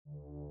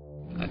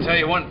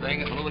you one thing,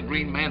 if a little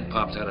green man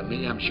pops out of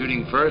me, I'm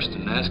shooting first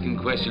and asking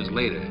questions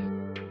later.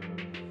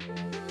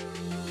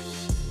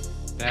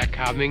 They're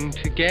coming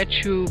to get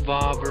you,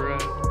 Barbara.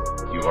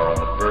 You are on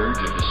the verge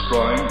of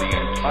destroying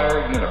the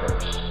entire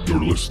universe.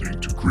 You're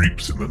listening to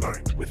Creeps in the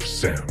Night with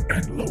Sam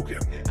and Logan.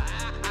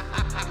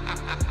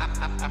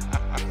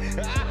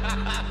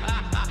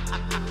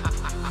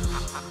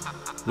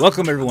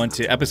 Welcome everyone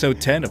to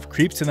episode 10 of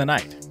Creeps in the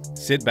Night.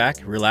 Sit back,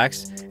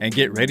 relax, and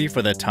get ready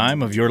for the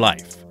time of your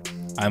life.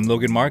 I'm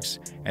Logan Marks,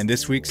 and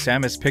this week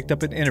Sam has picked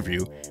up an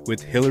interview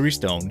with Hillary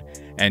Stone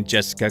and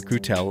Jessica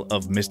Krutel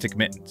of Mystic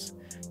Mittens,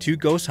 two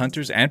ghost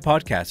hunters and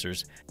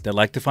podcasters that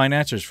like to find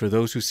answers for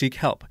those who seek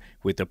help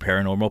with their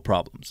paranormal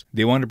problems.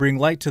 They want to bring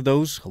light to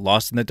those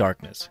lost in the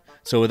darkness.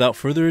 So without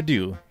further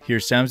ado,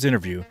 here's Sam's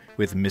interview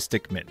with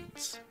Mystic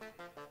Mittens.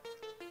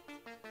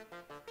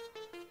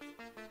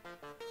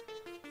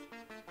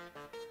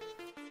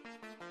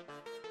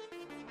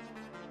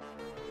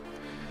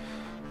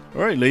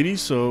 All right,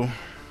 ladies, so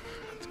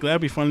it's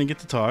glad we finally get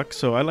to talk.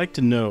 So I'd like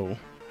to know,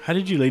 how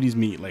did you ladies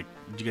meet? Like,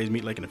 did you guys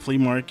meet like in a flea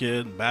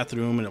market,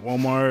 bathroom, in a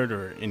Walmart,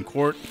 or in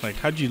court? Like,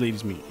 how did you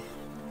ladies meet?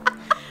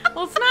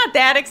 Well, it's not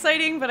that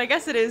exciting, but I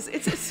guess it is.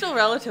 It's still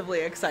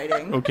relatively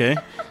exciting. Okay.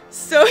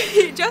 So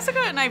Jessica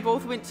and I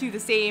both went to the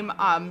same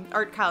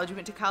art college. We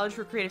went to College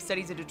for Creative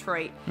Studies in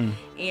Detroit,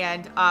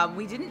 and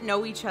we didn't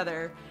know each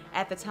other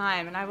at the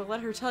time, and I will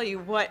let her tell you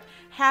what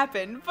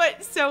happened.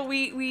 But so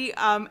we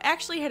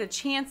actually had a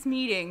chance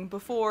meeting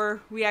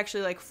before we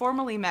actually like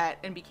formally met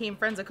and became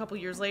friends a couple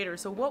years later.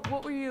 So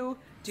what were you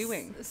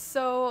doing?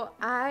 So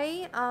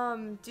I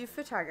do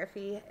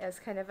photography as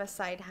kind of a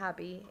side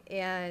hobby,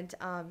 and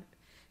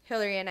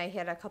Hillary and I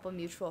had a couple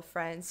mutual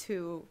friends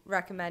who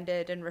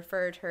recommended and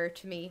referred her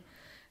to me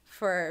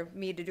for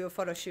me to do a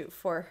photo shoot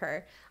for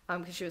her,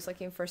 because she was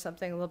looking for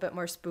something a little bit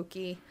more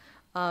spooky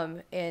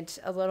and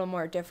a little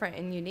more different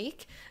and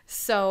unique.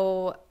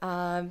 So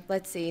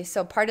let's see.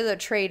 So part of the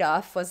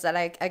trade-off was that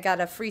I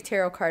got a free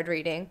tarot card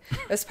reading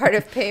as part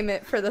of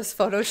payment for this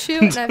photo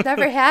shoot, and I've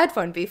never had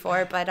one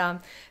before,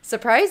 but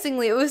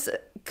surprisingly it was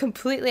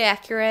completely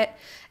accurate,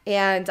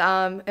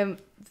 and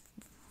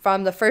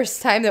from the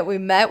first time that we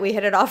met, we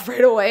hit it off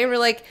right away. And we're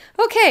like,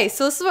 okay,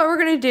 so this is what we're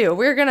going to do.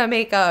 We're going to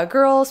make a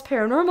girls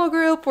paranormal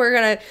group. We're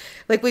going to,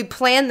 like, we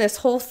planned this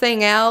whole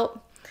thing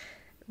out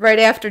right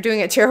after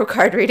doing a tarot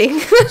card reading.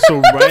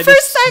 So right the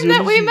first time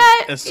that we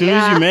met. As soon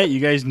as you met, you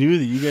guys knew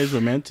that you guys were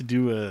meant to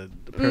do a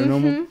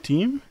paranormal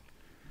team?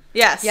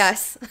 Yes.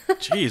 Yes.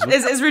 Jeez.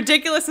 As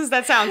ridiculous as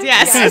that sounds,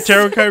 yes. What kind of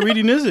tarot card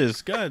reading is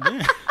this? God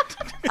damn.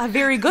 A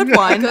very good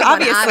one,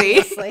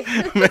 obviously.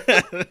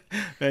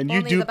 Man, you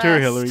Only duped the her,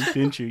 best. Hillary,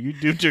 didn't you? You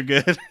duped her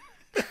good.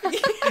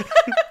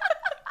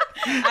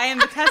 I am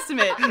the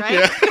testament,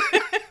 right?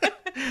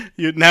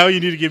 Yeah. Now you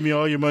need to give me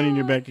all your money in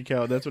your bank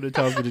account. That's what it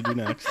tells me to do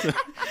next.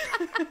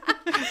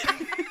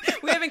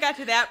 We haven't got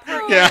to that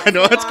part Yeah, yet. I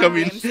know. It's Long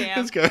coming. game, Sam.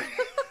 It's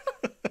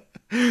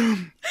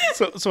coming.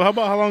 So how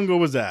long ago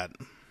was that?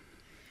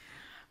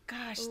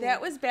 Gosh,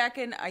 that was back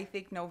in, I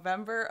think,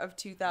 November of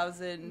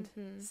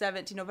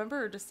 2017.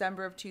 November or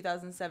December of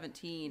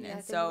 2017. Yeah, and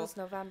I think so it was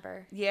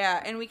November.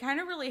 Yeah, and we kind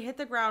of really hit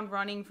the ground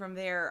running from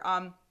there.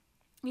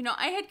 You know,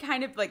 I had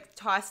kind of like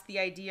tossed the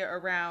idea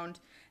around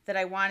that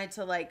I wanted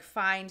to like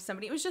find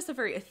somebody. It was just a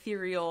very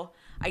ethereal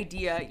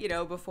idea, you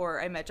know,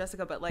 before I met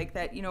Jessica, but like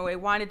that, you know, I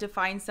wanted to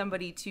find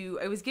somebody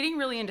I was getting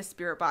really into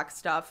spirit box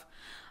stuff.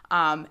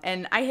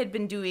 And I had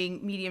been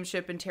doing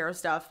mediumship and tarot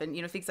stuff and,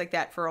 you know, things like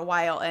that for a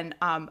while. And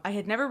I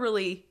had never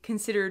really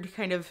considered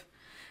kind of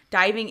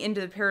diving into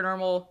the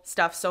paranormal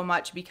stuff so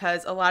much,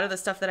 because a lot of the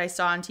stuff that I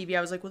saw on TV,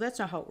 I was like, well, that's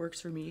not how it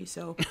works for me.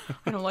 So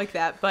I don't like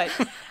that. But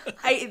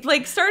I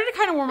like started to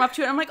kind of warm up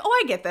to it. I'm like,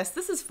 oh, I get this.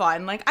 This is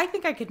fun. Like, I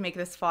think I could make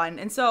this fun.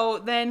 And so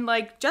then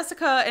like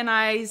Jessica and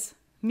I's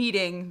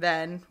meeting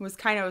then was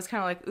kind of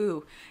like,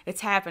 ooh,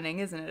 it's happening,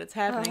 isn't it? It's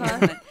happening,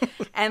 isn't it?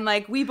 And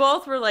like we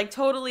both were like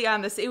totally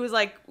on this. It was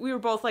like we were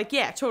both like,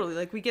 yeah, totally.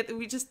 Like we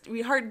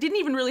didn't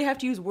even really have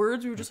to use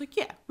words. We were just like,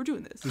 yeah, we're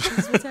doing this. This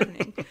is what's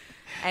happening.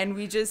 And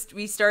we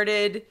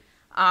started.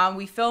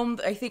 We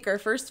filmed. I think our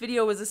first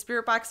video was a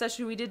spirit box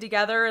session we did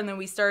together, and then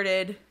we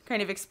started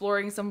kind of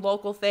exploring some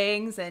local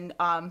things and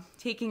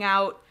taking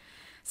out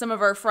some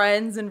of our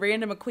friends and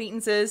random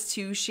acquaintances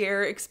to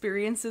share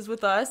experiences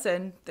with us,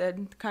 and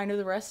then kind of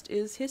the rest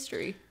is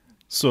history.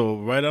 So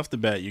right off the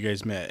bat, you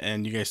guys met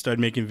and you guys started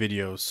making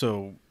videos.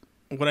 So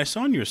what I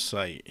saw on your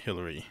site,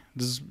 Hillary,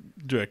 this is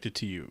directed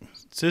to you.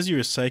 It says you're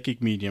a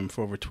psychic medium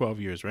for over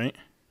 12 years, right?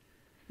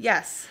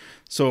 Yes.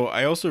 So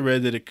I also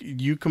read that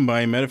you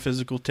combine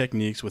metaphysical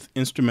techniques with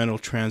instrumental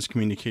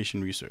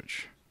transcommunication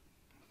research.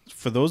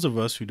 For those of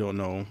us who don't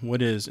know,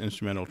 what is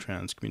instrumental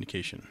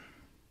transcommunication?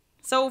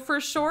 So for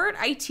short,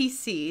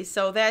 ITC.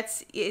 So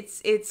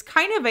it's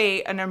kind of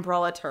an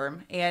umbrella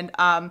term, and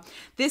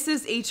this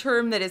is a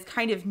term that is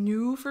kind of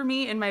new for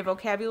me in my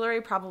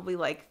vocabulary. Probably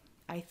like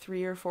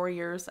 3 or 4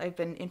 years I've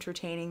been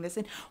entertaining this,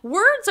 and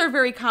words are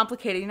very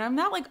complicated, and I'm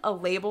not like a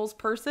labels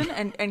person,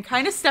 and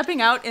kind of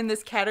stepping out in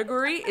this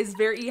category is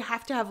very, you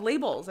have to have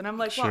labels, and I'm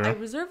like, well, I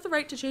reserve the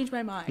right to change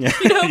my mind,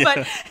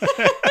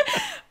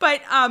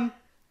 but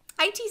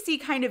ITC,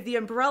 kind of the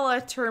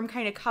umbrella term,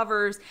 kind of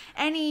covers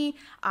any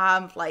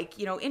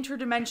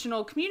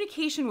interdimensional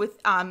communication with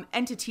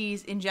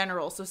entities in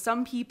general. So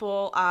some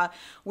people,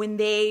 when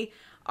they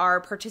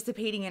are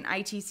participating in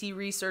ITC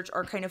research,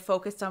 are kind of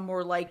focused on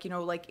more like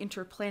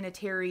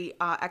interplanetary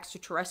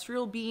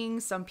extraterrestrial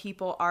beings. Some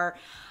people are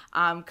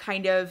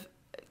kind of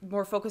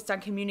more focused on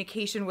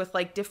communication with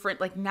like different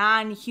like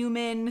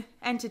non-human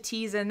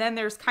entities, and then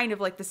there's kind of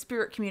like the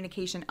spirit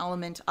communication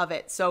element of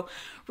it. So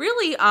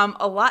really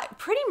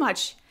pretty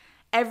much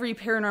every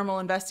paranormal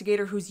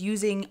investigator who's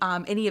using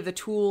any of the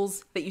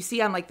tools that you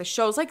see on like the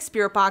shows, like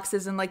spirit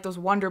boxes and like those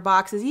wonder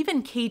boxes,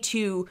 even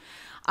K2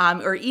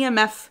 or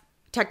EMF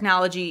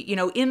technology,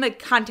 in the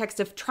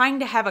context of trying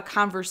to have a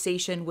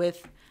conversation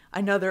with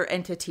another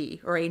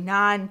entity or a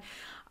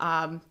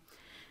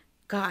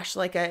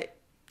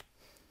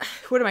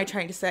what am I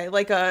trying to say?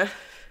 The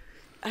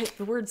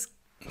words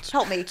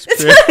help me.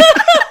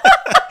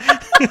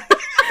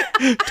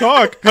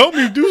 Talk, help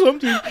me, do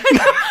something. I'm like,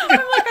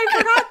 I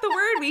forgot the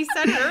word we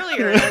said it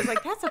earlier. And I was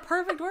like, that's a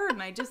perfect word.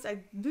 And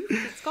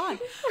it's gone.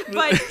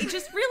 But it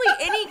just really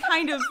any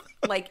kind of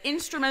like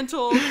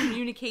instrumental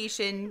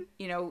communication,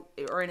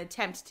 or an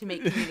attempt to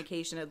make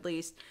communication at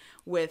least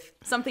with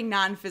something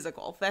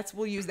non-physical.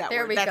 We'll use that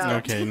there word. We That's go.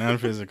 Okay,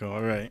 non-physical.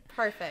 All right.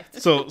 Perfect.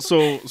 So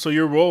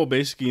your role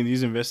basically in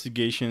these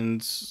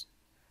investigations,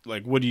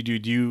 like, what do you do?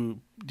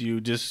 Do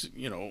you just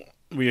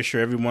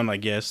reassure everyone,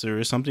 like, yes, there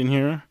is something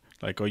here?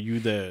 Like, are you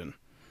the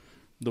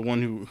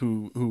one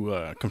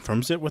who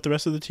confirms it with the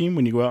rest of the team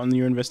when you go out on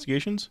your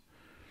investigations?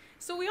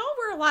 So we all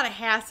wear a lot of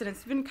hats, and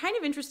it's been kind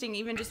of interesting,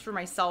 even just for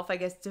myself, I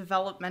guess,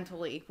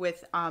 developmentally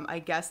with,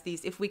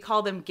 these, if we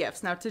call them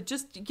gifts. Now, to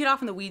just get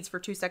off in the weeds for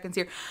 2 seconds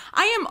here,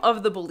 I am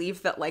of the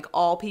belief that, like,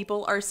 all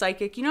people are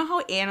psychic. You know how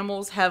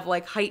animals have,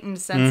 like,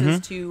 heightened senses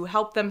to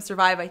help them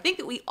survive? I think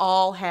that we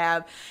all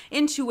have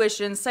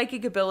intuition,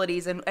 psychic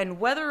abilities, and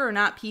whether or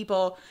not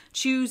people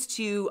choose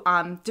to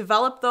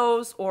develop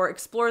those or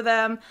explore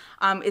them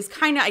is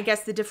kind of, I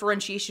guess, the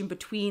differentiation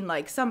between,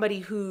 like, somebody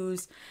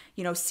who's,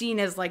 seen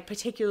as like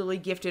particularly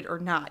gifted or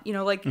not,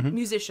 like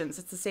musicians,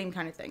 it's the same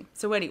kind of thing.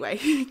 So anyway,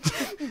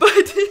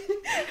 but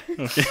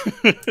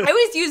I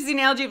always use the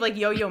analogy of like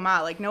Yo-Yo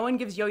Ma, like no one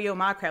gives Yo-Yo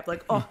Ma crap,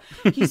 like, oh,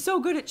 he's so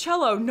good at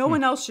cello, no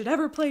one else should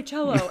ever play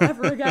cello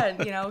ever again,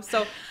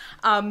 so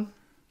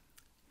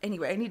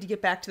anyway, I need to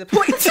get back to the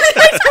point.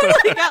 I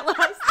totally got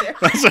lost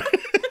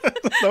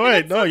there. All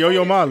right, no,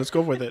 Yo-Yo Ma, let's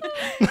go with it.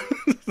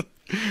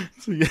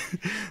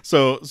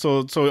 So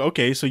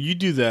okay, so you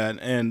do that,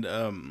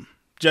 and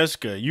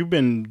Jessica, you've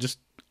been just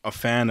a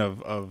fan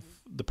of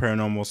the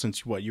paranormal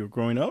since you were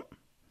growing up?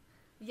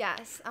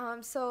 Yes.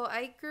 So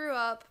I grew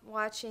up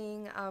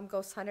watching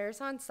Ghost Hunters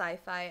on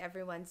Sci-Fi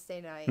every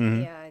Wednesday night,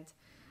 and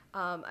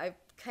I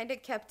kind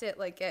of kept it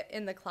like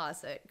in the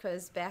closet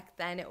because back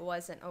then it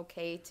wasn't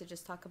okay to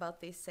just talk about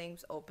these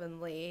things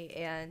openly,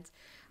 and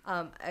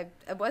I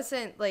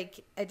wasn't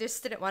like, I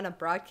just didn't want to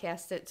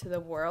broadcast it to the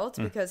world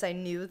because I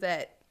knew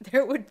that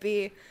there would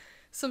be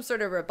some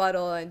sort of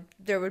rebuttal and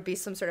there would be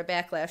some sort of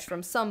backlash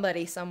from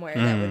somebody somewhere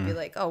that would be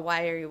like, oh,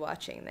 why are you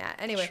watching that?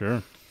 Anyway,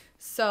 sure.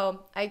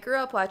 So I grew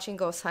up watching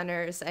Ghost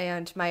Hunters,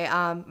 and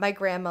my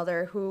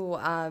grandmother, who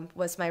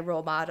was my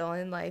role model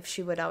in life,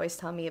 she would always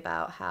tell me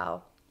about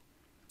how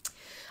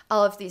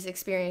all of these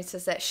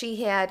experiences that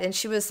she had, and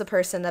she was the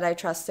person that I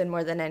trusted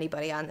more than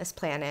anybody on this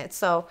planet.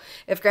 So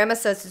if Grandma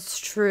says it's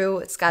true,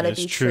 it's got to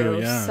be true.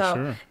 Yeah, so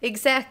sure.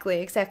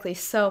 Exactly.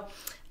 So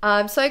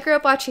I grew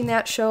up watching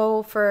that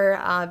show for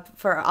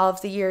all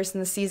of the years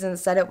and the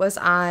seasons that it was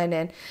on,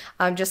 and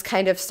just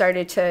kind of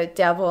started to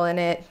dabble in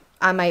it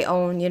on my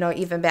own.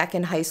 Even back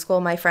in high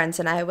school, my friends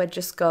and I would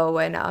just go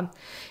and,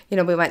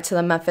 we went to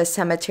the Memphis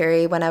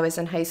Cemetery when I was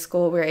in high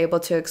school. We were able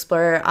to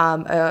explore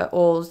an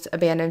old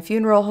abandoned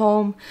funeral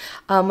home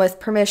with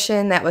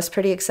permission. That was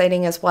pretty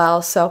exciting as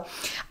well. So,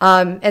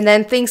 and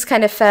then things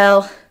kind of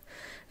fell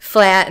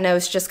flat, and I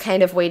was just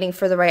kind of waiting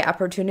for the right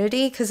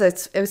opportunity because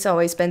it's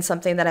always been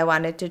something that I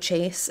wanted to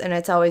chase, and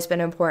it's always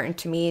been important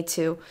to me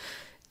to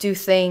do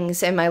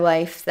things in my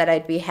life that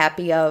I'd be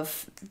happy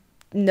of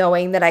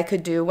knowing that I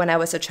could do when I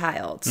was a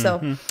child.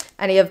 So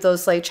any of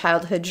those like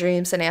childhood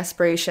dreams and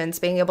aspirations,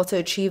 being able to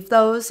achieve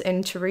those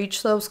and to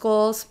reach those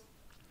goals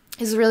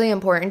is really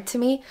important to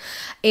me.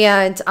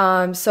 And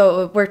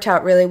so it worked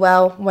out really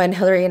well when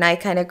Hillary and I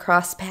kind of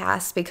crossed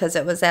paths, because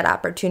it was that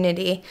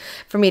opportunity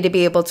for me to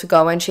be able to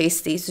go and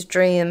chase these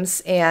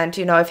dreams. And,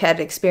 I've had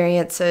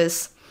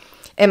experiences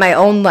in my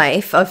own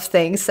life of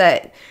things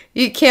that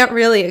you can't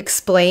really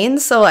explain.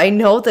 So I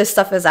know this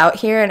stuff is out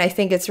here, and I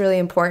think it's really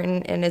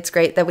important, and it's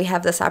great that we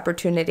have this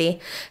opportunity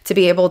to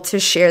be able to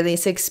share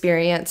these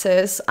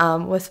experiences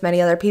with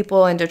many other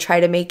people and to try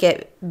to make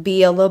it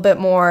be a little bit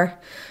more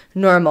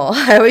normal.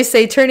 I always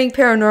say turning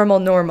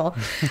paranormal normal.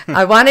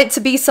 I want it to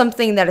be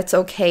something that it's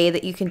okay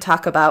that you can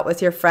talk about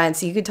with your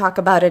friends. You can talk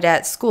about it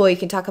at school. You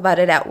can talk about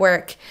it at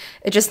work.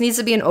 It just needs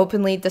to be an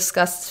openly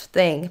discussed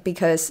thing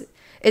because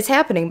it's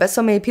happening, but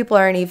so many people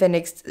aren't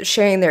even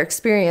sharing their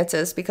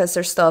experiences because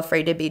they're still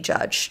afraid to be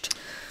judged.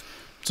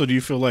 So do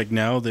you feel like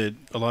now that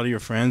a lot of your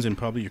friends and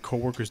probably your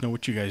coworkers know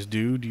what you guys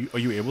do, are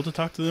you able to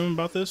talk to them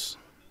about this?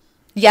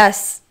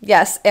 Yes.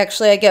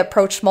 Actually, I get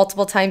approached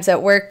multiple times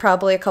at work,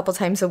 probably a couple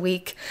times a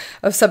week,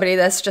 of somebody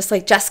that's just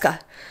like, Jessica,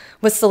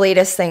 what's the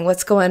latest thing?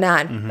 What's going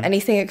on? Mm-hmm.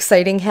 Anything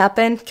exciting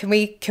happen? Can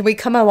we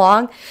come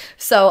along?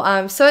 So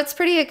it's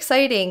pretty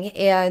exciting,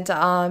 and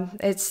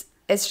it's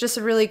just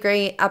a really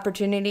great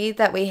opportunity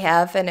that we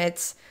have, and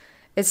it's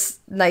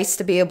nice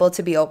to be able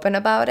to be open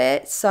about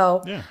it.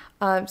 So yeah.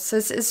 So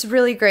it's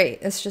really great.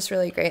 It's just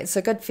really great. It's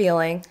a good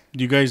feeling.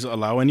 Do you guys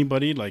allow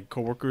anybody, like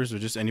coworkers or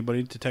just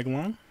anybody, to tag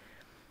along?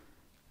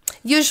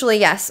 Usually,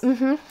 yes.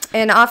 Mm-hmm.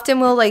 And often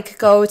we'll like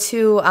go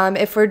to,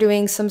 if we're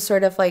doing some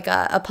sort of like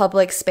a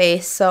public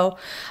space, so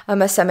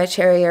a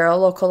cemetery or a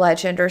local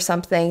legend or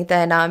something,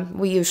 then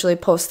we usually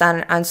post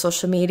on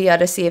social media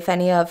to see if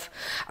any of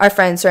our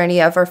friends or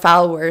any of our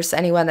followers,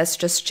 anyone that's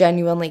just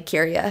genuinely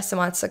curious and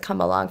wants to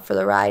come along for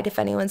the ride, if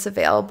anyone's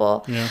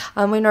available.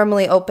 Yeah. We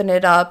normally open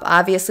it up.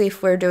 Obviously,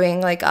 if we're doing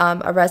like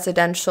a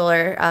residential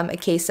or a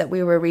case that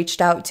we were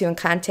reached out to and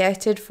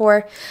contacted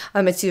for,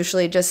 it's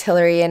usually just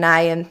Hillary and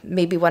I and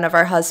maybe one of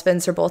our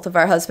husbands or both of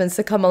our husbands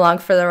to come along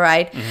for the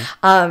ride,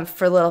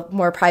 for a little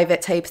more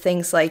private type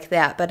things like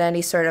that. But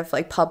any sort of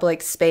like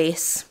public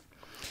space,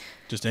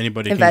 just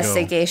anybody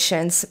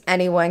investigations,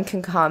 anyone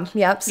can come.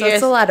 Yep. So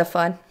It's a lot of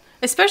fun.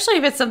 Especially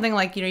if it's something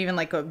like, even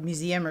like a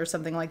museum or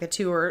something like that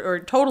too, or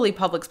totally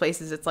public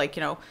spaces. It's like,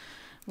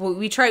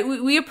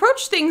 we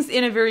approach things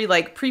in a very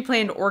like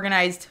pre-planned,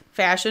 organized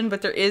fashion,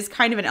 but there is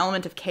kind of an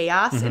element of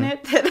chaos in it.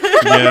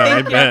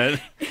 I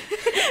bet.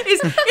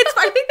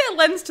 I think that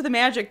lends to the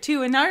magic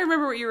too. And now I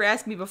remember what you were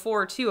asking me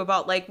before too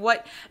about like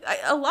what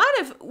a lot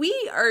of we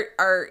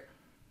are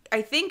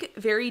I think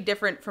very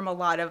different from a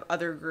lot of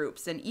other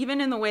groups, and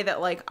even in the way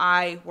that like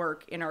I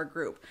work in our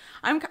group,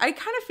 I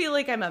kind of feel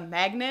like I'm a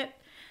magnet.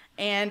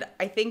 And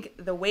I think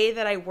the way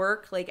that I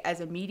work, like as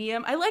a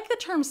medium, I like the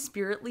term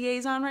spirit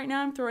liaison right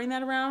now. I'm throwing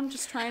that around,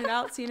 just trying it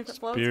out, seeing if it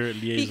floats.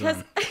 Spirit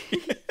liaison.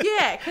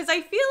 Because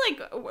I feel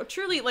like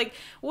truly, like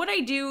what I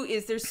do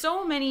is there's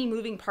so many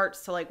moving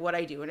parts to like what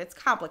I do, and it's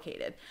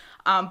complicated.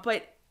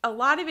 But a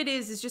lot of it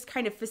is just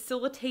kind of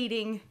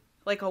facilitating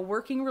like a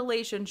working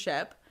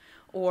relationship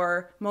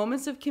or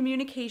moments of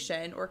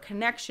communication or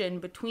connection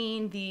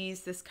between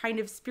this kind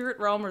of spirit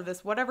realm or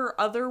this whatever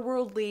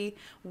otherworldly,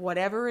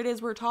 whatever it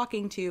is we're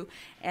talking to,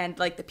 and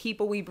like the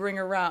people we bring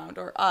around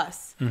or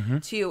us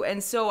too.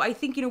 And so I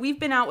think, we've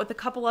been out with a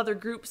couple other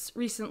groups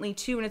recently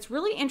too, and it's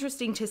really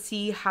interesting to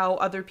see how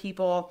other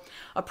people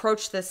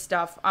approach this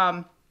stuff.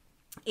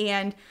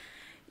 And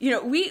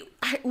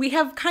we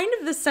have kind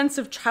of this sense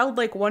of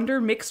childlike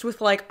wonder mixed with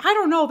like, I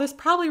don't know, this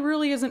probably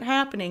really isn't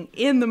happening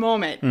in the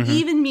moment.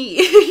 Even me,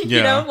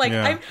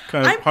 I'm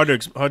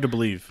hard to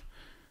believe.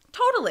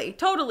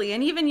 Totally.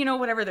 And even,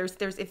 whatever,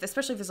 especially if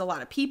there's a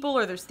lot of people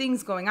or there's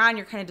things going on,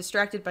 you're kind of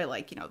distracted by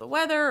like, the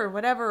weather or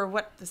whatever, or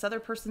what this other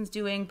person's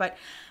doing. But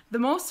the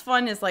most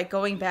fun is like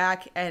going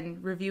back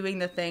and reviewing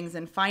the things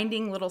and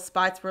finding little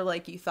spots where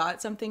like you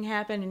thought something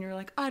happened and you're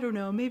like, I don't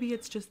know, maybe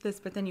it's just this.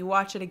 But then you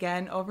watch it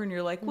again over and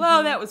you're like,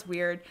 well, that was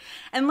weird.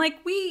 And like,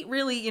 we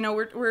really,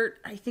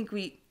 I think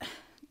we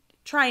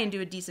try and do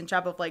a decent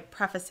job of like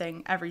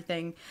prefacing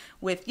everything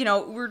with,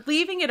 we're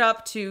leaving it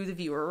up to the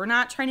viewer. We're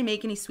not trying to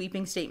make any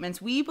sweeping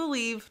statements. We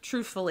believe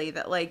truthfully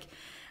that like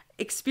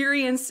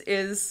experience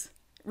is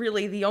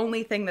really the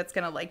only thing that's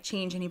going to like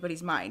change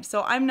anybody's mind.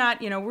 So I'm not,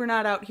 we're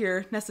not out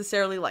here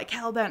necessarily like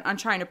hell-bent on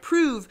trying to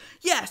prove,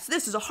 yes,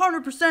 this is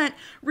 100%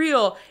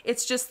 real.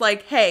 It's just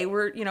like, hey,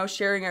 we're,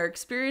 sharing our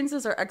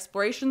experiences, our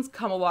explorations,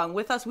 come along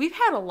with us. We've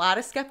had a lot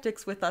of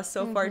skeptics with us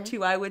so far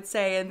too, I would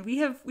say. And we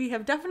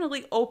have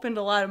definitely opened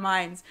a lot of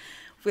minds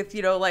with,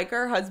 like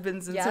our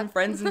husbands and some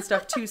friends and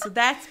stuff too. So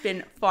that's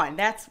been fun.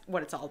 That's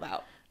what it's all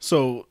about.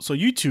 So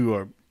you two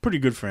are pretty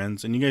good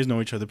friends and you guys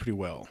know each other pretty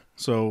well.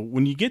 So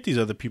when you get these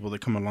other people that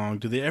come along,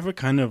 do they ever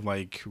kind of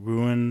like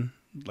ruin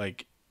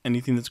like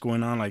anything that's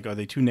going on? Like, are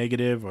they too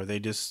negative, or are they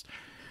just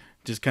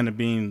kind of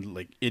being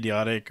like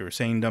idiotic or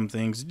saying dumb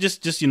things?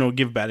 Just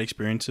give bad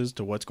experiences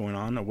to what's going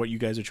on or what you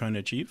guys are trying to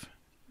achieve?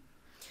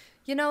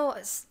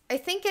 I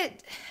think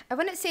I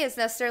wouldn't say it's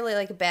necessarily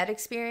like a bad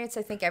experience.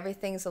 I think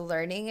everything's a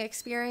learning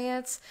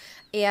experience.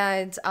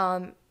 And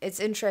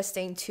it's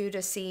interesting too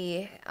to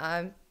see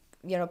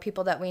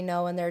people that we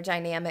know and their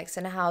dynamics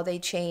and how they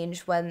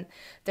change when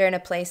they're in a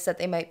place that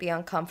they might be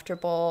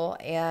uncomfortable,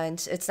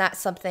 and it's not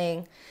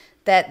something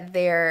that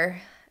they're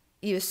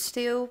used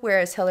to,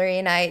 whereas Hillary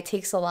and I, it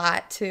takes a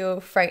lot to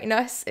frighten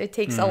us. It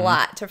takes a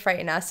lot to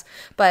frighten us.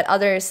 But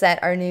others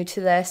that are new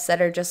to this,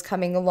 that are just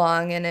coming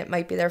along and it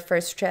might be their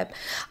first trip,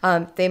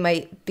 they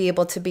might be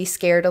able to be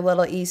scared a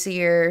little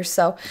easier.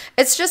 So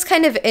it's just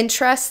kind of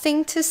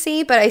interesting to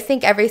see, but I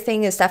think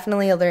everything is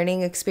definitely a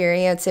learning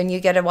experience, and you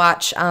get to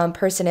watch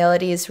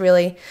personalities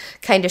really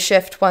kind of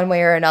shift one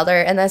way or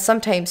another. And then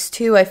sometimes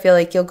too, I feel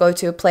like you'll go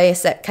to a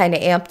place that kind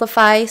of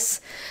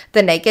amplifies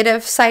the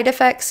negative side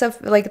effects of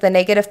like the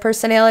negative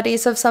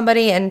personalities of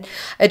somebody, and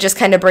it just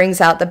kind of brings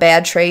out the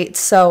bad traits.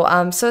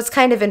 So so it's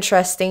kind of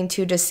interesting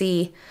too to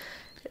see,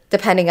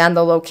 depending on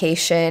the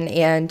location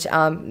and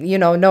you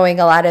know, knowing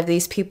a lot of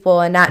these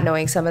people and not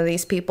knowing some of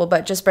these people,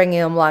 but just bringing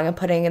them along and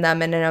putting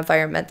them in an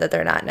environment that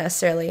they're not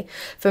necessarily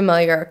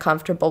familiar or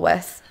comfortable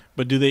with.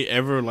 But do they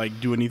ever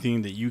like do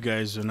anything that you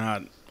guys are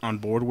not on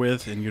board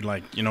with, and you're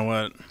like, you know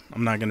what,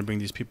 I'm not going to bring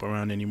these people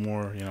around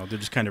anymore? You know, they're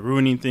just kind of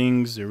ruining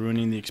things. They're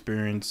ruining the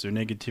experience. Their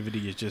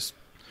negativity is just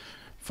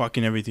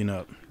fucking everything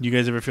up. You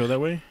guys ever feel that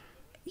way?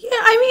 Yeah,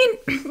 I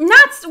mean,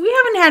 we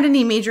haven't had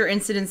any major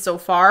incidents so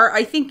far.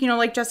 I think, you know,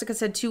 like Jessica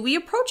said too, we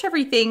approach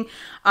everything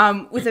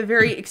with a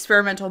very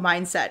experimental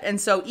mindset.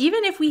 And so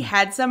even if we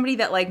had somebody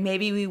that like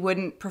maybe we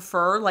wouldn't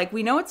prefer, like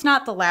we know it's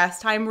not the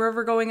last time we're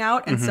ever going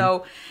out. And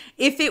so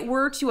if it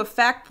were to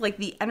affect like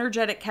the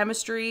energetic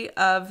chemistry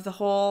of the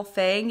whole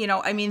thing, you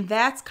know, I mean,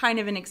 that's kind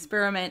of an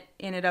experiment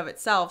in and of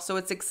itself. So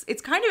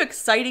it's kind of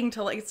exciting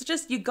to like, it's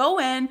just, you go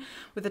in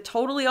with a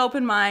totally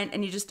open mind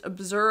and you just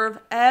observe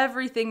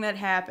everything that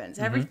happens,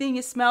 everything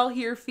you smell,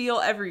 hear, feel,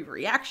 every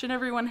reaction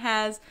everyone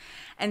has.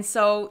 And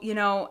so, you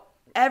know,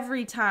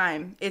 every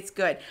time it's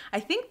good. I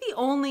think the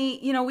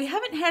only, you know, we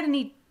haven't had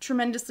any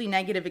tremendously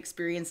negative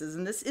experiences,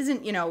 and this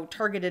isn't, you know,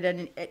 targeted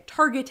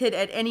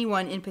at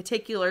anyone in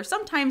particular.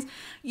 Sometimes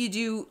you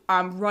do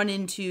run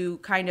into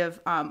kind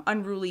of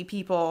unruly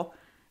people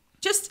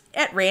just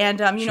at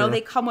random, you know,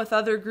 they come with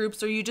other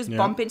groups, or you just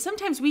bump in.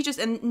 Sometimes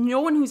and no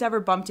one who's ever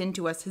bumped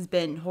into us has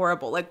been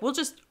horrible. Like, we'll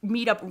just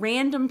meet up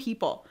random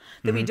people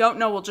that we don't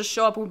know. We'll just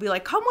show up and we'll be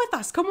like, come with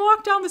us, come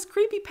walk down this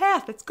creepy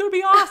path. It's going to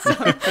be awesome.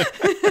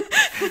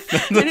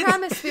 I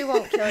promise we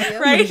won't kill you.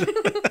 Right?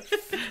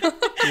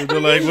 They're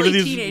like, what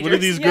are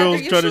these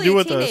girls trying to do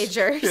with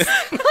teenagers. us?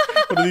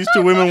 What do these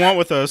two women want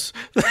with us?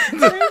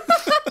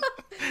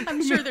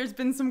 I'm sure there's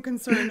been some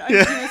concern, you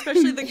know,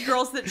 especially the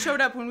girls that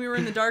showed up when we were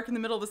in the dark in the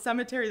middle of the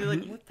cemetery. They're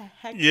like, what the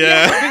heck is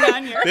going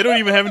on here? They don't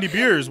even have any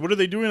beers. What are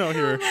they doing out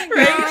here?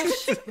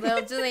 Gosh,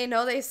 little do they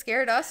know they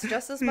scared us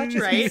just as much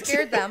as we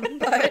scared them.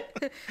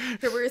 But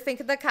we were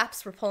thinking the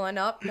cops were pulling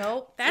up.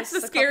 Nope. That's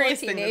the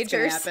scariest thing that's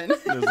going to happen.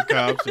 There's the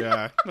cops,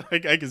 yeah.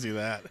 I can see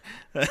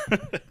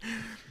that.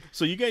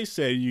 So you guys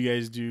say you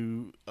guys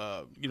do,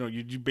 you know,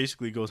 you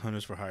basically go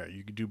hunters for hire.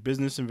 You do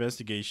business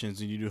investigations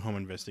and you do home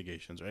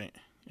investigations, right?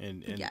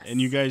 And yes.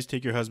 And you guys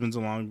take your husbands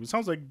along. It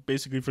sounds like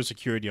basically for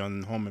security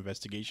on home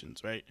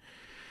investigations, right?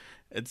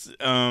 It's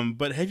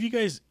but have you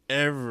guys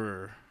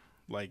ever,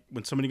 like,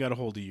 when somebody got a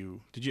hold of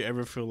you, did you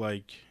ever feel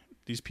like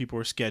these people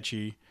were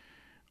sketchy,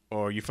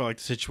 or you felt like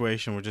the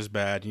situation was just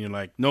bad and you're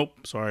like,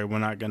 nope, sorry, we're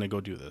not gonna go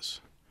do this?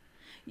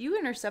 You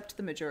intercept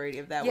the majority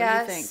of that. Yeah,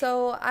 what do you think?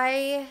 So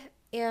I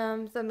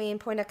am the main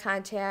point of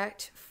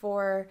contact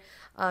for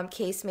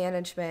case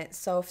management.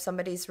 So if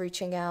somebody's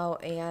reaching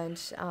out and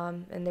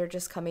they're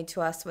just coming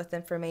to us with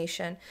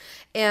information,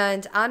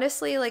 and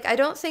honestly, like, I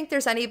don't think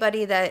there's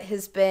anybody that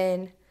has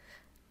been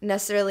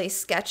necessarily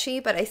sketchy,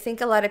 but I think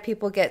a lot of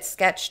people get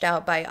sketched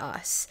out by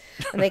us,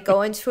 and they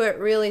go into it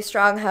really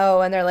strong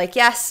ho, and they're like,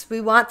 yes, we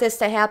want this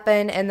to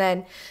happen. And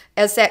then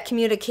as that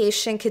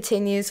communication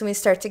continues and we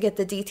start to get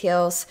the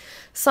details,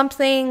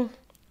 something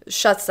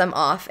shuts them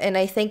off. And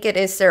I think it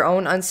is their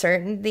own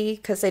uncertainty,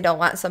 because they don't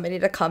want somebody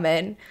to come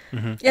in.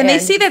 And they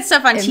see that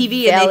stuff on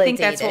TV and they think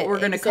that's what we're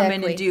going to come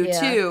in and do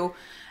too.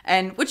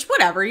 And which,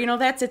 whatever, you know,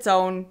 that's its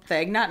own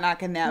thing, not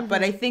knocking that.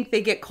 But I think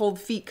they get cold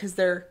feet because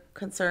they're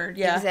concerned.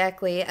 Yeah,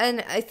 exactly.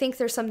 And I think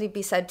there's something to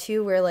be said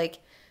too, where like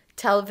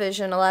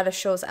television, a lot of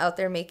shows out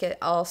there make it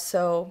all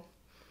so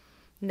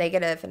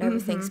negative and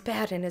everything's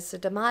bad and it's a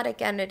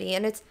demonic entity,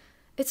 and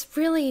it's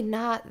really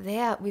not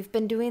that. We've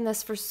been doing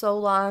this for so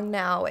long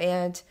now,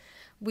 and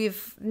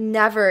we've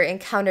never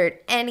encountered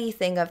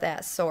anything of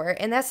that sort.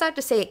 And that's not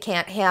to say it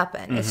can't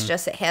happen. It's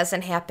just it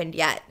hasn't happened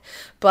yet.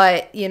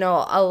 But, you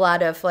know, a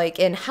lot of, like,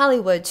 in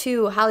Hollywood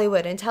too,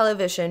 Hollywood and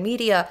television,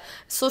 media,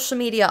 social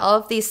media, all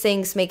of these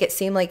things make it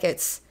seem like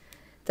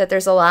that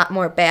there's a lot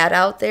more bad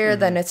out there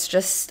than it's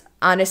just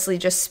honestly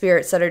just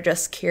spirits that are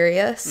just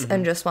curious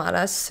and just want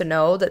us to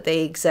know that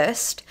they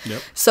exist.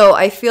 So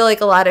I feel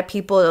like a lot of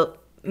people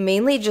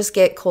mainly just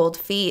get cold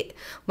feet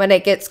when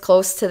it gets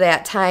close to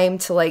that time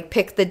to like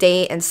pick the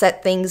date and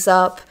set things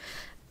up.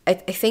 I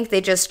think they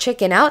just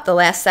chicken out the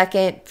last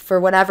second for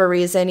whatever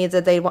reason.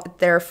 Either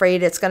they're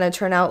afraid it's going to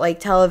turn out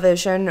like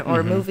television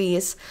or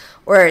movies,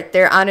 or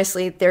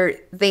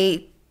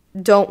they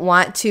don't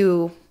want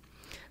to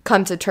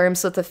come to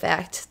terms with the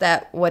fact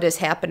that what is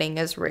happening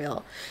is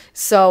real.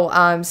 So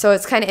so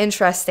it's kind of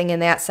interesting in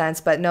that sense,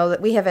 but no,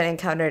 that we haven't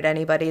encountered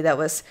anybody that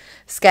was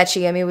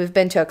sketchy. I mean, we've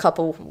been to a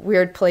couple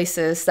weird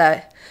places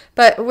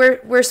but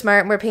we're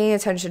smart and we're paying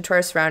attention to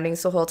our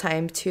surroundings the whole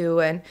time too,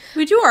 and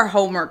we do our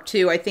homework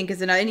too, I think,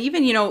 is and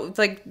even, you know,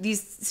 like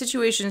these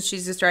situations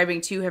she's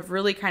describing too have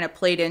really kind of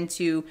played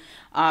into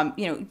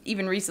you know,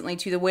 even recently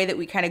to the way that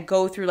we kind of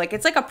go through, like,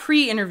 it's like a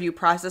pre-interview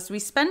process. We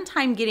spend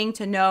time getting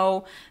to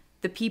know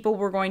the people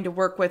we're going to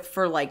work with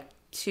for like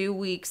 2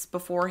 weeks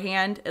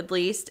beforehand at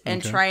least,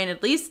 and try and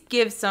at least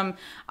give some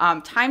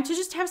time to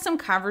just have some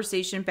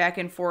conversation back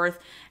and forth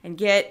and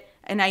get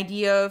an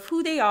idea of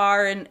who they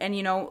are and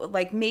you know,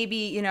 like maybe,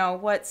 you know,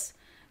 what's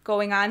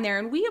going on there.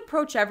 And we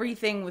approach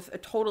everything with a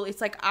total, it's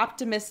like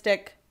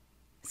optimistic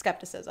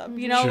skepticism,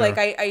 you know. Like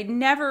I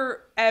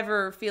never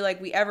ever feel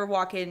like we ever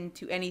walk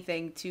into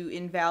anything to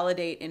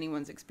invalidate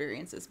anyone's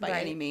experiences by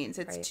any means.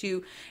 It's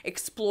to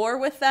explore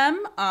with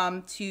them,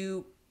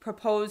 to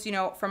propose, you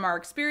know, from our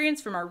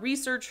experience, from our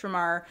research, from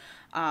our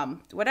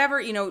whatever,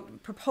 you know,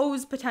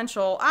 propose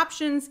potential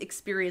options,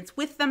 experience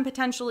with them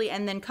potentially,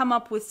 and then come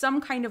up with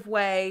some kind of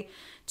way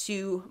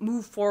to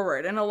move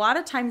forward. And a lot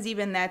of times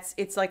even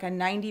it's like a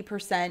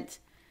 90%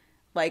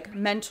 like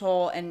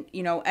mental and,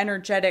 you know,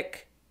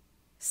 energetic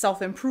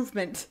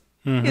self-improvement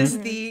is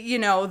the, you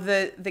know,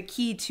 the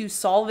key to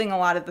solving a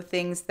lot of the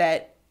things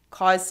that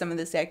cause some of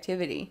this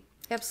activity.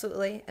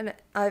 Absolutely. And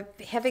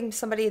having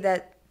somebody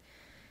that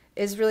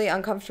is really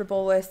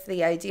uncomfortable with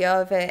the idea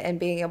of it and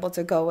being able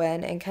to go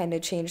in and kind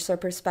of change their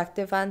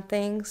perspective on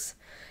things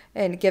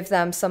and give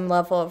them some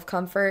level of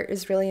comfort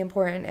is really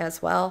important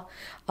as well.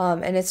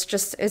 And it's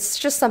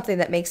just something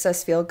that makes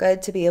us feel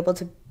good to be able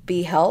to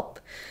be help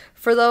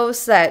for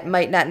those that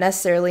might not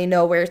necessarily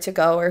know where to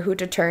go or who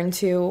to turn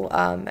to.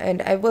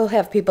 And I will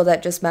have people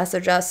that just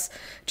message us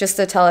just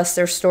to tell us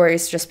their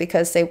stories just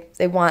because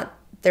they want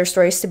their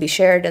stories to be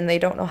shared and they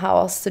don't know how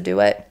else to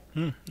do it.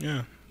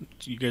 Yeah.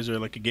 You guys are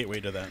like a gateway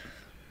to that.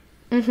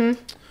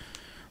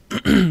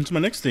 So my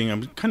next thing,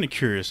 I'm kind of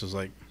curious, is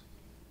like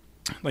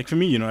for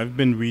me, you know, I've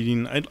been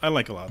reading, I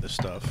like a lot of this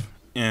stuff.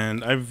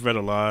 And I've read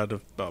a lot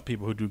about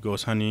people who do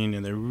ghost hunting,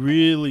 and they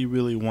really,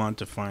 really want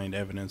to find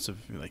evidence of,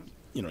 like,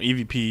 you know,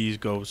 EVPs,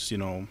 ghosts, you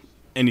know,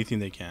 anything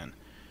they can.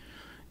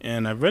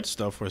 And I've read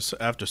stuff where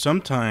after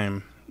some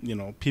time, you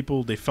know,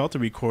 people, they felt the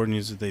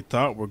recordings that they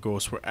thought were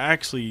ghosts were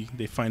actually,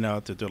 they find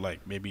out that they're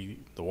like maybe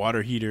the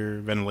water heater,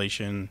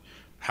 ventilation,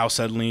 house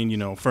settling, you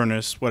know,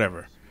 furnace,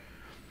 whatever.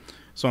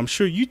 So I'm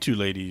sure you two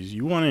ladies,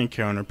 you want to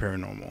encounter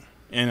paranormal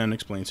and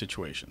unexplained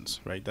situations,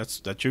 right?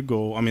 That's your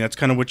goal. I mean, that's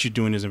kind of what you're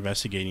doing, is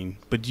investigating.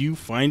 But do you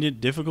find it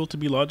difficult to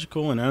be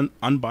logical and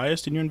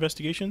unbiased in your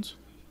investigations?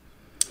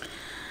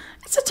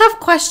 It's a tough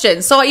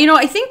question. So, you know,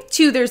 I think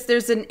too,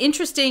 there's an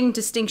interesting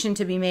distinction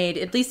to be made,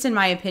 at least in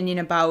my opinion,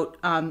 about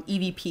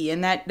EVP,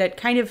 and that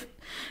kind of,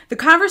 the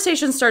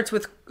conversation starts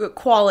with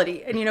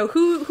quality, and, you know,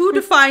 who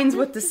defines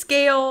what the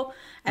scale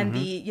and the,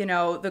 you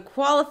know, the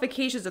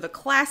qualifications or the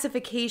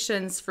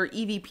classifications for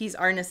EVPs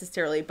are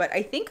necessarily. But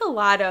I think a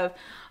lot of,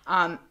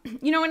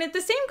 you know, and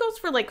the same goes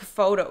for like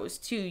photos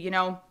too, you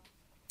know,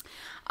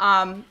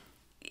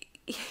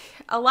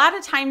 a lot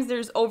of times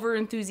there's over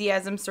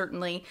enthusiasm,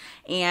 certainly.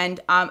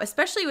 And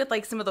especially with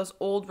like some of those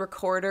old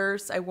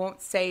recorders, I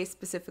won't say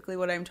specifically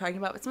what I'm talking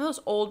about, but some of those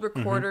old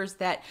recorders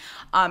that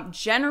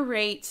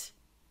generate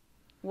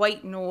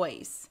white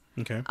noise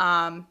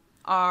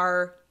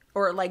are,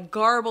 or like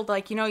garbled,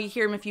 like, you know, you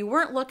hear them if you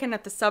weren't looking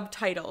at the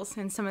subtitles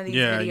in some of these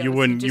videos. Yeah, you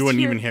wouldn't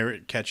even hear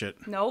it, catch it.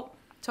 Nope,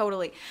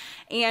 totally.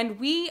 And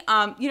we,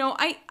 you know,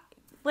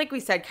 like we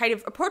said, kind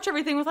of approach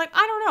everything with like, I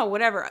don't know,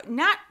 whatever.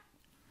 Not,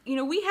 you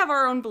know, we have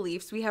our own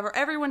beliefs.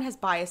 Everyone has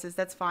biases.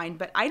 That's fine.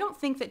 But I don't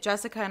think that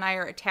Jessica and I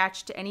are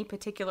attached to any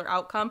particular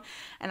outcome.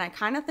 And I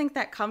kind of think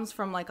that comes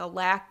from like a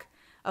lack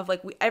of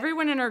like,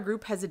 everyone in our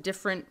group has a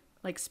different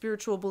like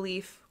spiritual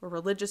belief or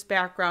religious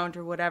background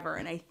or whatever.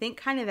 And I think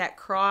kind of that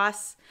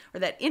cross or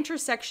that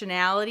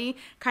intersectionality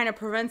kind of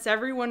prevents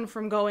everyone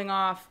from going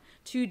off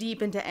too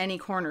deep into any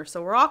corner.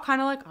 So we're all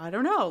kind of like, I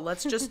don't know,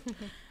 let's just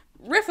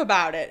riff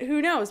about it.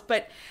 Who knows?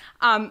 But,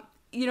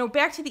 you know,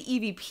 back to the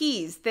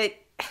EVPs, that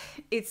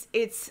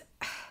it's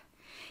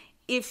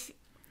if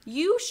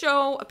you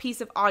show a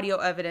piece of audio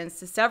evidence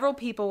to several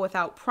people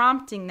without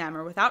prompting them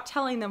or without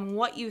telling them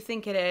what you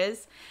think it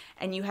is,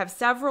 and you have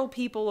several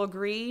people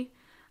agree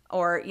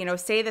or, you know,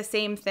 say the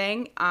same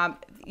thing,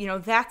 you know,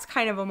 that's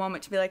kind of a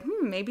moment to be like,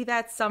 maybe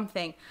that's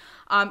something.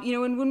 You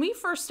know, and when we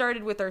first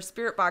started with our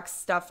Spirit Box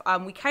stuff,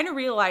 we kind of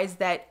realized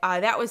that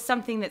that was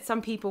something that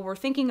some people were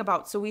thinking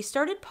about. So we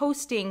started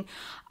posting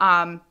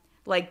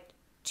like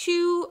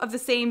 2 of the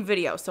same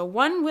video. So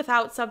one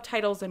without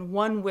subtitles and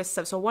one with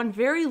so one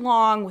very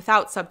long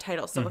without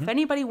subtitles. So if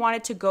anybody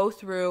wanted to go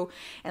through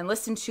and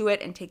listen to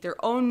it and take their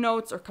own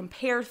notes or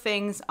compare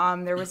things,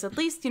 there was at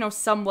least, you know,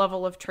 some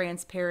level of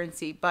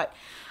transparency. But,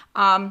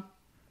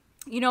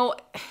 you know,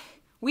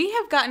 we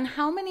have gotten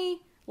how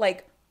many,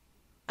 like,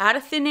 out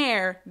of thin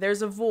air,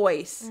 there's a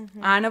voice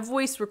on a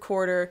voice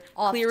recorder,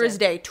 clear Often. as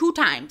day. 2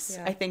 times,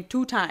 Yeah. I think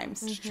 2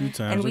 times. 2 times.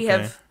 And we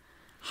okay. have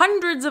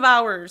hundreds of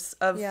hours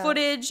of Yeah.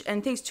 footage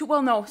and things too.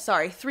 Well, no,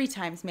 sorry, 3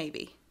 times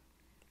maybe.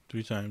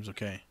 3 times.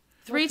 Okay.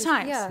 3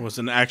 times. yeah. Was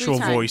an actual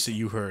times. voice that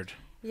you heard?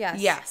 Yes.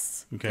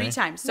 Yes. Okay. 3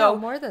 times. So So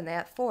more than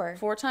that. 4.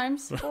 4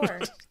 times.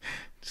 4.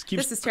 Just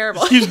keeps, This is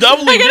terrible. Keeps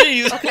doubling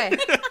days. Okay.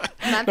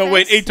 No,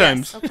 wait, 8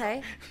 Memphis? times.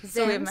 Okay.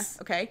 So we have,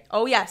 Zims. okay.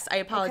 Oh yes, I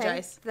Okay.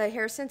 apologize. The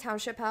Harrison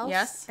Township House.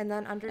 Yes. And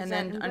then under And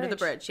Zenton then under the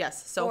bridge.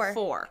 Yes. So 4.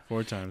 4.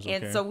 4 times. Okay.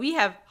 And so we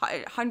have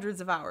hundreds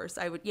of hours.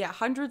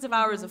 Hundreds of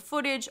hours of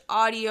footage,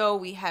 audio.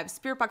 We have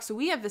Spirit Box. So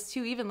we have this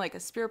too, even like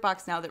a Spirit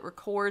Box now that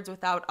records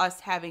without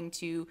us having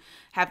to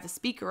have the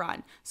speaker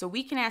on. So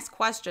we can ask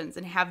questions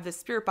and have the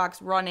Spirit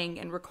Box running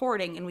and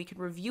recording, and we can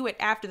review it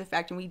after the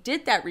fact. And we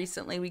did that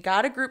recently. We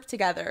got a group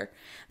together,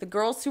 the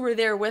girls who were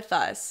there with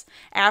us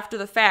after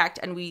the fact,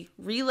 and we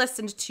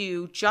re-listened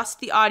to just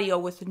the audio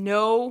with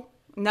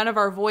none of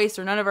our voice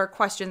or none of our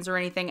questions or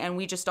anything, and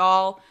we just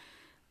all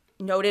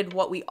noted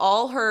what we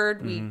all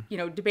heard. We,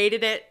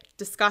 debated it,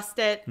 discussed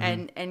it,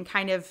 and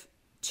kind of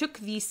took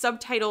the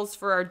subtitles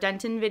for our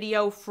Denton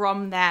video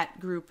from that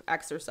group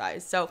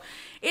exercise. So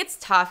it's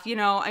tough,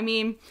 I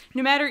mean,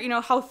 no matter,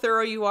 how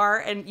thorough you are,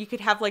 and you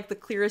could have like the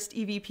clearest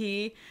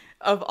EVP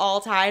of all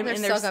time. There's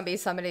and still going to be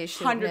somebody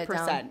shooting it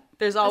down. 100%.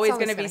 There's always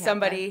going to be gonna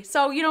somebody. happen.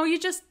 So,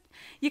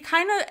 you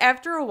kind of,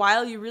 after a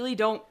while, you really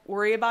don't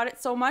worry about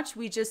it so much.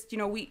 We just,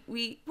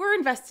 we're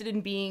invested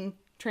in being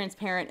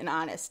transparent and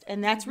honest,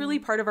 and that's really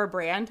part of our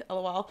brand.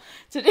 LOL,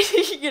 but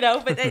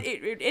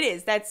it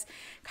is. That's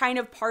kind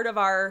of part of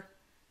our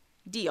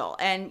deal.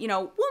 And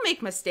we'll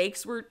make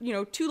mistakes. We're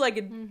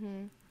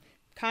two-legged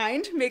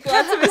kind, make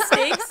lots of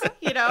mistakes,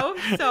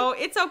 so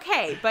it's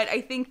okay. But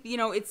I think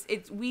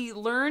it's we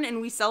learn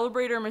and we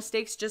celebrate our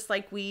mistakes just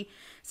like we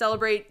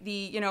celebrate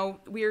the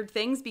weird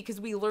things,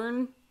 because we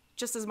learn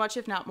just as much,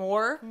 if not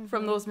more,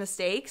 from those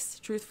mistakes,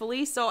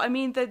 truthfully. So I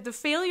mean, the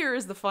failure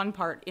is the fun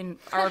part, in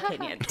our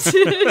opinion.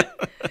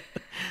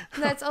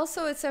 That's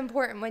also, it's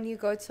important when you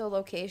go to a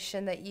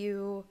location that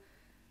you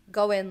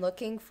go in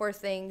looking for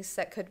things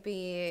that could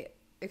be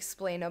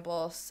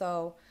explainable.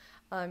 So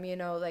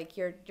like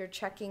you're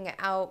checking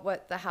out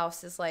what the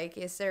house is like.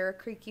 Is there a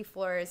creaky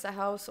floor? Is the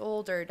house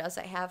older? Does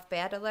it have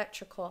bad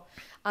electrical?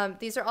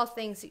 These are all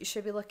things that you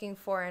should be looking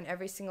for in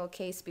every single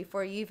case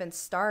before you even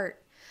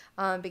start,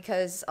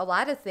 because a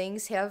lot of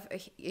things have a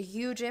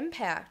huge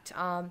impact.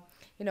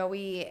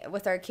 We,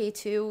 with our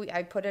K2,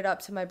 I put it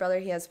up to my brother.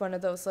 He has one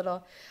of those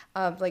little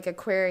like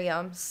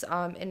aquariums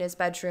in his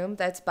bedroom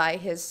that's by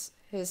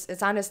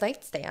it's on his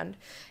nightstand,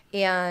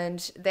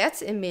 and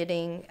that's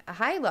emitting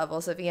high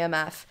levels of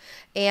EMF,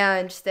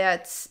 and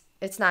it's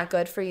not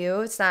good for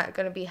you. It's not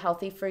going to be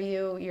healthy for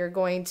you. You're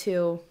going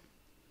to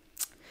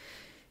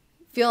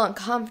feel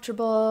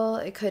uncomfortable.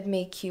 It could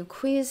make you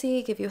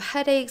queasy, give you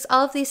headaches,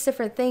 all of these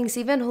different things,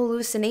 even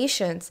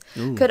hallucinations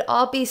could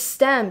all be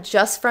stemmed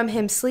just from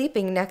him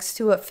sleeping next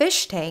to a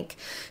fish tank.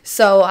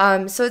 So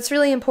it's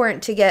really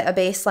important to get a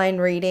baseline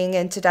reading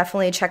and to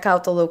definitely check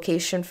out the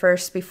location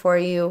first before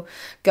you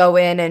go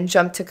in and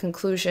jump to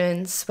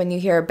conclusions when you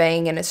hear a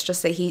bang and it's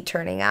just the heat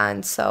turning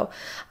on. So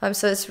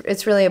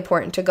it's really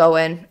important to go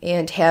in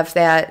and have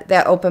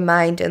that open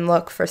mind and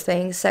look for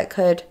things that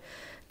could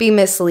be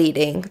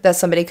misleading, that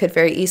somebody could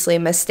very easily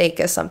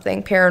mistake as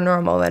something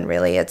paranormal when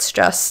really it's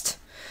just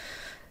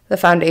the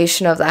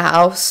foundation of the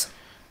house.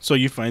 So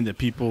you find that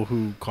people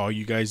who call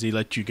you guys, they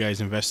let you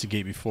guys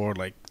investigate before,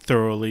 like,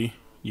 thoroughly?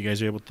 You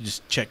guys are able to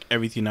just check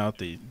everything out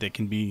that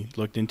can be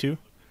looked into?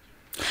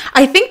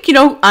 I think,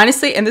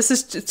 honestly, and this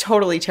is just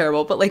totally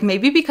terrible, but like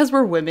maybe because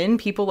we're women,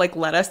 people like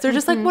let us. They're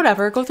just like,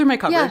 whatever, go through my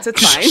cupboards. Yeah.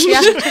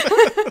 It's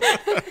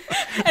fine.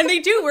 And they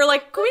do. We're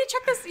like, can we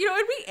check this?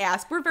 And we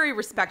ask. We're very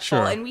respectful.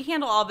 Sure. And we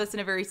handle all this in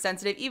a very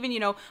sensitive, even,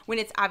 when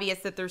it's obvious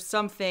that there's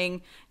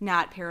something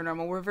not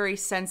paranormal, we're very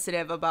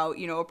sensitive about,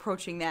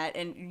 approaching that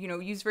and,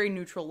 use very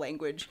neutral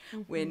language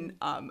when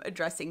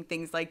addressing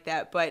things like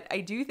that. But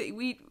I do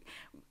think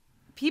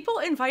people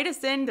invite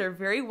us in. They're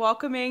very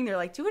welcoming. They're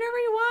like, do whatever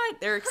you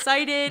want. They're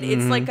excited.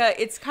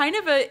 It's kind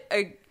of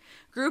a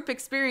group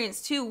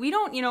experience too. We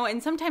don't,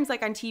 and sometimes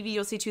like on TV,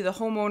 you'll see too, the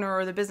homeowner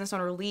or the business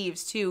owner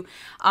leaves too,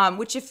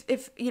 which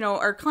if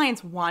our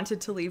clients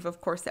wanted to leave,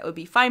 of course that would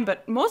be fine.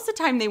 But most of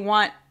the time they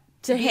want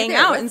to hang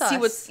out and see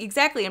what's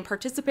exactly and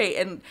participate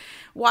and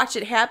watch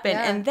it happen.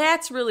 Yeah. And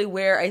that's really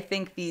where I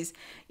think these,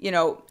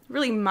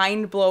 really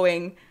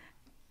mind-blowing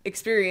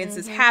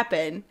experiences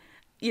happen,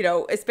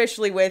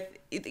 especially with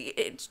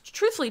it's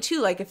truthfully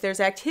too, like if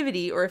there's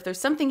activity or if there's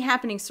something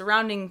happening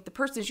surrounding the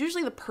person, it's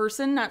usually the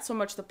person, not so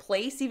much the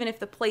place. Even if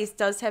the place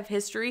does have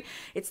history,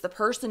 it's the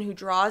person who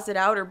draws it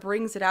out or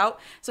brings it out.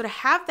 So to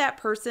have that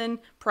person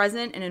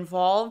present and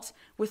involved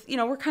with,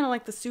 we're kind of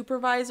like the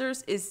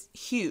supervisors, is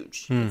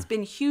huge. It's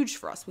been huge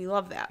for us. We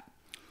love that.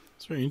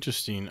 It's very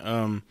interesting.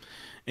 And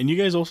you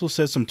guys also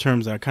said some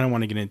terms that I kind of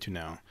want to get into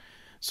now.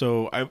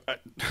 So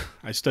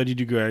I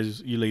studied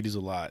you ladies a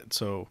lot.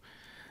 So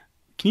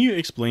can you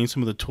explain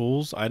some of the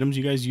tools, items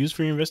you guys use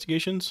for your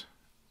investigations?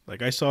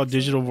 Like I saw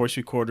digital voice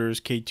recorders,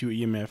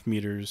 K2 EMF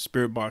meters,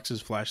 spirit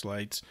boxes,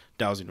 flashlights,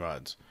 dowsing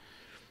rods.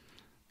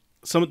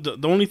 The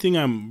only thing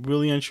I'm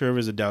really unsure of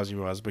is the dowsing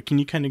rods, but can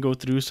you kind of go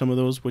through some of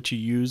those, what you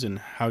use and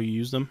how you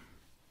use them?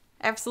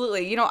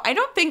 Absolutely. You know, I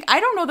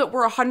don't know that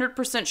we're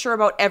 100% sure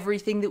about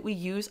everything that we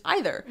use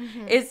either.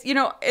 Is, you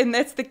know, and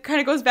that's the kind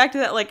of goes back to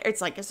that, like,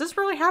 it's like, is this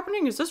really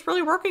happening? Is this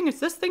really working?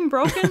 Is this thing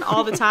broken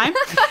all the time?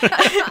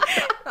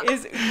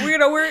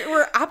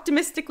 We're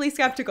optimistically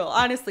skeptical,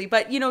 honestly.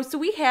 But, you know, so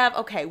we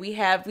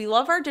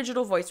love our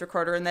digital voice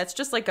recorder, and that's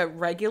just like a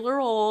regular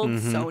old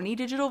Sony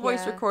digital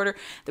voice recorder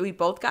that we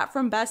both got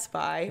from Best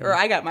Buy, or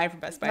I got mine from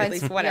Best Buy, at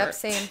least, whatever. Yep,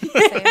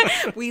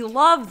 same. We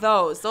love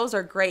those. Those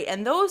are great.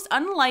 And those,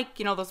 unlike,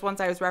 you know, those ones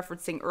I was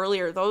referencing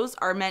earlier, those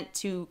are meant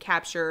to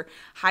capture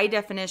high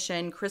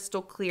definition,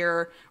 crystal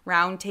clear,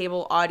 round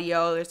table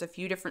audio. There's a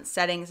few different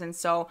settings, and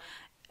so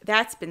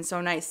that's been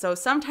so nice. So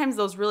sometimes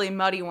those really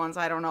muddy ones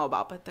I don't know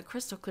about, but the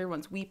crystal clear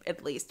ones we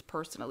at least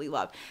personally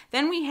love.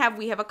 Then we have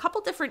a couple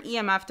different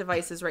EMF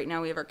devices right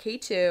now. We have our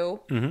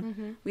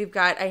K2.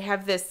 I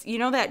have this, you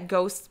know, that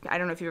Ghost, I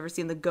don't know if you've ever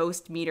seen the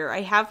Ghost meter.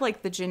 I have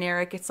like the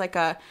generic, it's like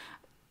a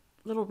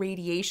little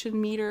radiation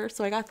meter.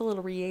 So I got the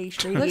little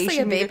radiation. It looks like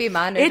a meter. baby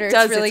monitor. It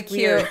does. It's really it's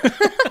cute.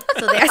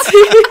 So that's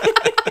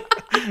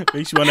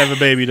Makes you want to have a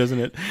baby, doesn't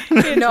it?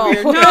 no,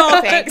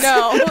 thanks.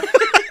 No.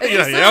 It's Yeah,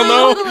 just hell a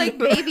no. little like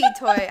baby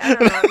toy. I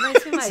don't know. It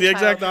reminds me of my It's the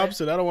exact childhood.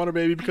 opposite. I don't want a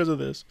baby because of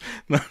this.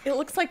 It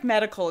looks like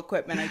medical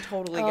equipment. I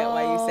totally get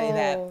why you say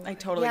that. I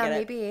totally get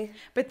it. maybe.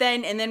 But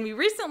then we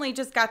recently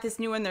just got this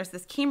new one. There's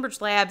this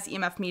Cambridge Labs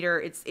EMF meter.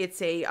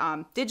 It's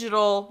a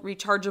digital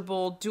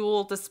rechargeable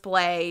dual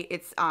display.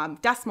 It's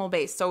decimal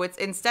based. So it's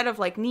instead of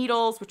like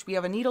needles, which we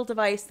have a needle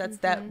device. That's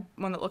that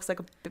one that looks like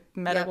a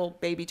medical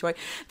baby toy.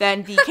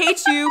 Then the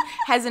K2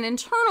 has an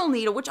internal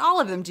needle, which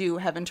all of them do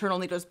have internal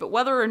needles. But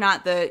whether or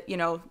not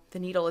the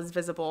needle is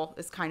visible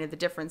is kind of the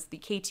difference. The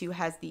K2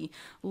 has the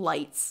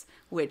lights,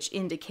 which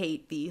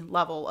indicate the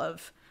level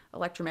of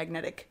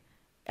electromagnetic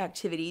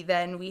activity.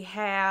 Then we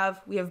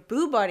have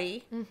Boo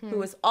Buddy,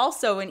 who is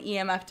also an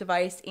EMF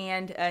device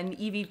and an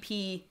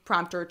EVP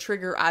prompter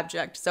trigger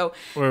object. So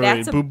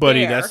Wait, Boo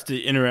Buddy, that's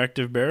the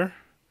interactive bear?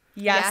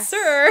 Yes,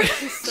 sir.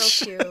 He's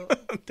so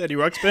cute. Teddy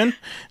Ruxpin?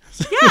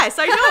 Yes,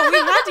 I know. We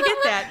had to get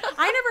that.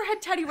 I never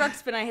had Teddy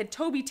Ruxpin. I had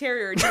Toby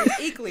Terrier, and he was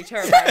equally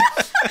terrifying.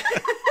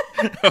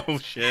 Oh,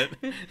 shit.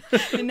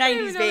 The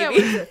 90s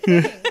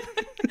baby.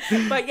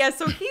 But yeah,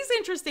 so he's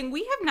interesting.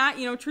 We have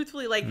not,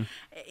 truthfully, like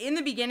in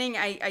the beginning,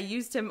 I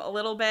used him a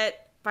little bit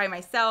by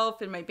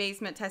myself in my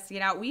basement testing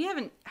it out. We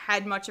haven't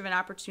had much of an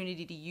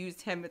opportunity to use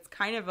him. It's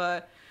kind of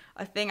a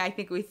thing I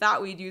think we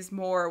thought we'd use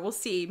more. We'll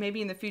see,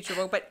 maybe in the future.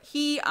 But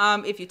he,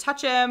 if you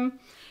touch him,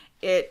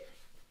 it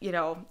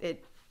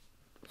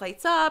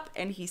lights up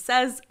and he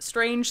says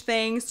strange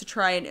things to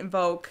try and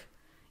invoke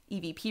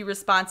EVP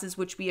responses,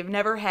 which we have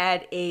never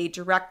had a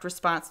direct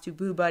response to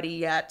Boo Buddy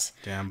yet.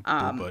 Damn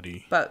Boo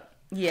Buddy. But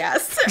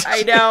yes,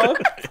 I know.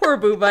 Poor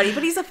Boo Buddy.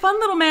 But he's a fun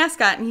little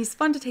mascot and he's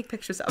fun to take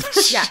pictures of.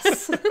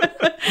 Yes.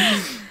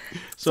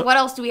 So what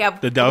else do we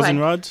have? The dowsing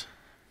rods?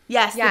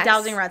 Yes, the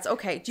dowsing rods.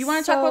 Okay. Do you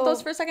want to talk about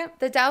those for a second?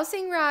 The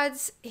dowsing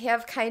rods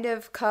have kind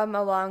of come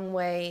a long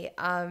way.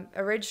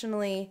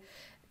 Originally,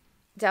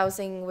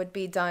 dowsing would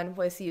be done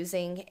with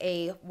using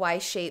a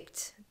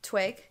Y-shaped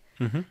twig.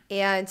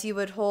 And you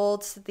would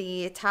hold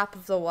the top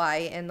of the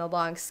Y, and the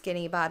long,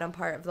 skinny bottom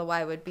part of the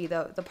Y would be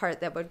the part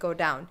that would go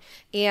down.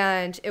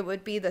 And it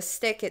would be the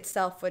stick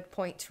itself would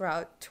point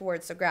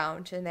towards the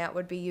ground, and that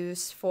would be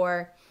used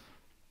for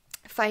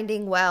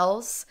finding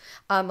wells,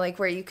 like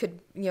where you could,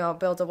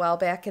 build a well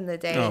back in the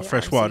day. Oh,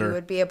 fresh water. So you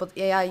would be able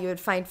to, you would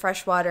find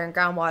fresh water and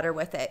groundwater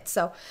with it.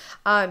 So,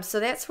 so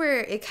that's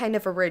where it kind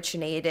of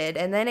originated.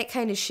 And then it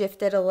kind of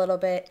shifted a little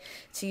bit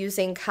to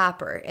using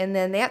copper. And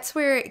then that's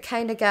where it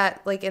kind of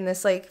got like in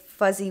this like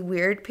fuzzy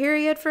weird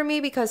period for me,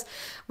 because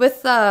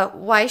with the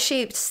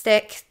Y-shaped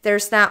stick,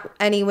 there's not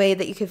any way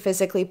that you could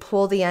physically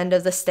pull the end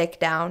of the stick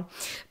down.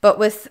 But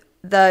with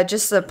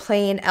just the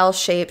plain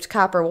L-shaped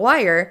copper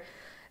wire,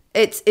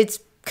 it's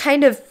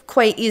kind of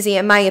quite easy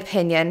in my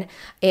opinion,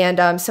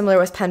 and similar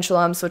with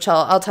pendulums, which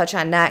I'll touch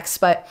on next,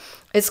 but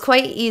it's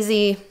quite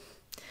easy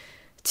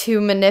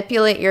to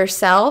manipulate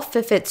yourself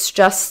if it's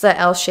just the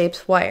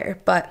L-shaped wire.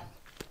 But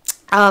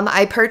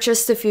I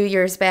purchased a few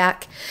years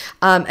back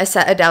a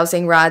set of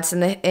dowsing rods,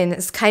 and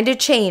it's kind of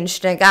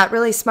changed, and it got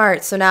really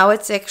smart. So now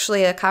it's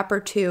actually a copper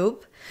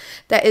tube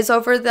that is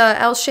over the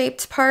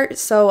L-shaped part.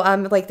 So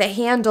like the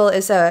handle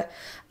is a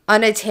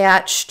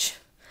unattached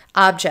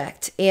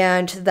object,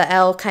 and the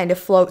L kind of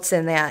floats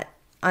in that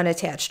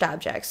unattached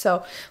object.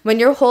 So when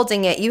you're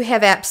holding it, you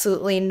have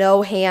absolutely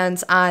no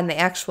hands on the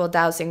actual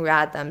dowsing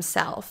rod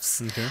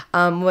themselves,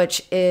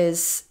 which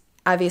is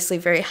obviously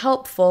very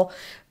helpful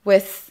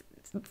with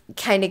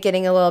kind of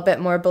getting a little bit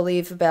more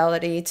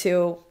believability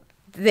to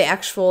the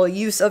actual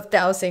use of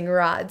dowsing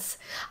rods,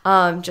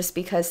 just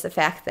because the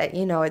fact that,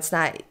 it's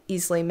not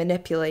easily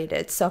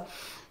manipulated. So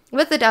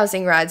with the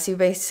dowsing rods, you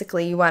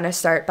want to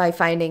start by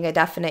finding a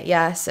definite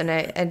yes and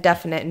a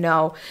definite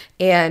no.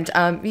 And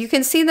you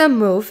can see them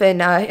move.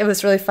 And it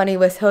was really funny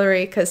with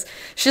Hillary because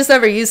she's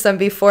never used them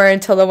before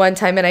until the one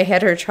time, and I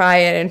had her try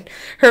it, and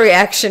her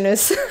reaction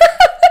is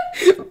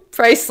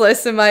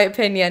priceless in my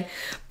opinion.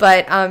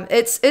 But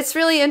it's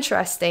really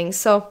interesting.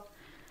 So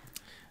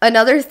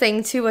another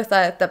thing too with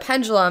the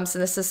pendulums,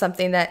 and this is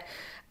something that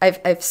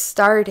I've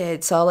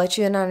started, so I'll let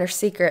you in on our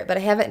secret, but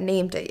I haven't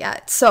named it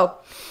yet. So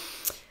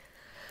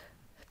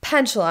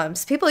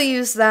pendulums, people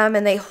use them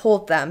and they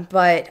hold them,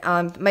 but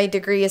my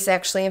degree is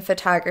actually in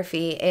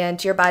photography,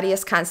 and your body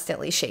is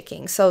constantly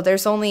shaking. So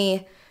there's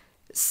only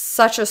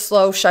such a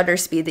slow shutter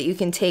speed that you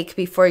can take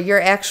before your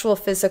actual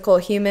physical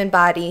human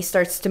body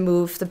starts to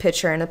move the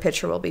picture, and the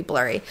picture will be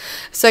blurry.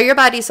 So your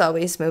body's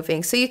always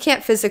moving. So you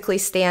can't physically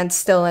stand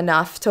still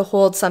enough to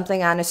hold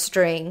something on a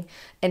string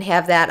and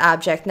have that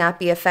object not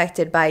be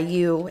affected by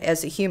you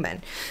as a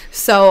human.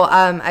 So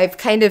I've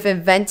kind of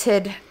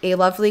invented a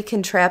lovely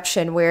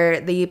contraption where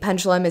the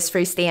pendulum is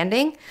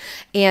freestanding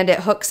and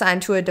it hooks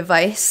onto a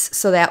device,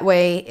 so that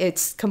way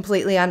it's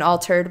completely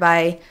unaltered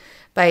by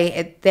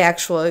the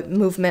actual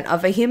movement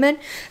of a human.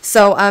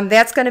 So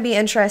that's going to be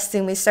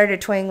interesting. We started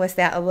toying with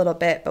that a little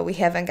bit, but we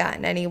haven't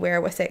gotten anywhere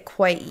with it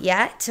quite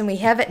yet, and we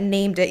haven't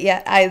named it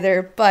yet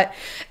either, but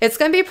it's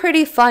going to be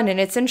pretty fun, and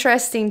it's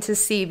interesting to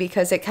see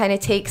because it kind of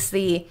takes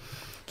the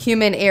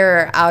human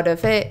error out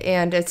of it,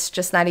 and it's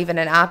just not even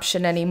an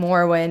option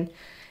anymore when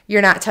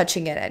you're not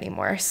touching it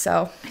anymore.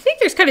 So I think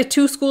there's kind of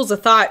two schools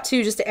of thought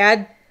too, just to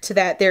add to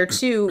that there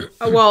too.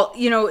 Well,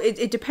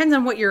 it depends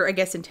on what your, I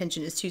guess,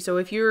 intention is too. So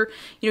if you're,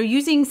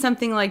 using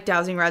something like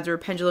dowsing rods or a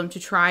pendulum to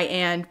try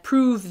and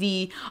prove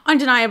the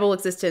undeniable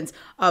existence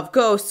of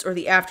ghosts or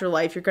the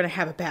afterlife, you're going to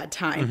have a bad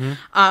time.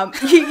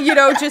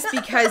 Just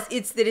because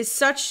it is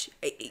such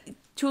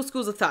two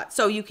schools of thought.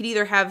 So you could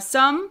either have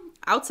some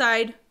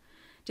outside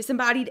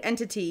disembodied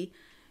entity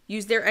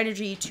use their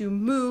energy to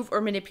move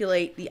or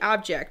manipulate the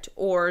object,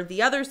 or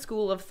the other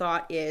school of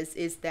thought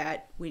is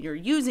that when you're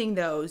using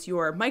those,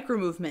 your micro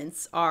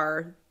movements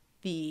are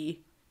the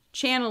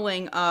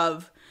channeling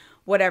of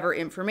whatever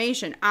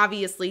information.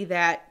 Obviously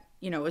that,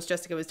 as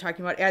Jessica was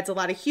talking about, adds a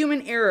lot of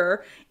human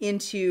error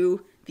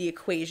into the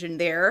equation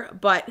there,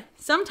 but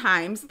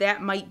sometimes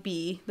that might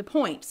be the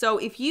point. So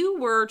if you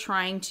were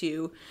trying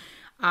to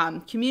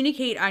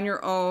communicate on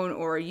your own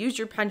or use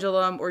your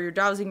pendulum or your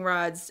dowsing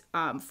rods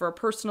for a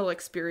personal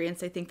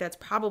experience, I think that's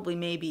probably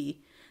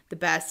maybe the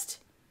best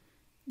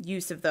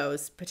use of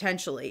those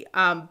potentially.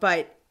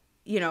 But,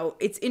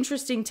 it's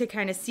interesting to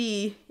kind of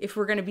see if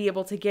we're going to be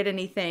able to get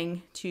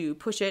anything to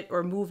push it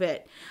or move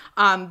it.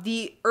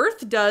 The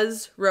Earth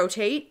does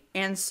rotate,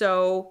 and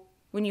so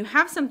when you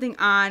have something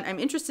on, I'm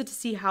interested to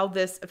see how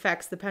this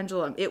affects the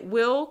pendulum. It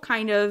will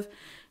kind of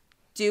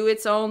do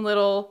its own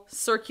little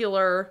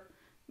circular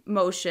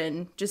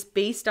motion just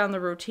based on the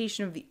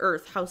rotation of the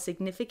Earth. How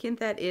significant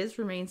that is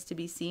remains to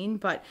be seen.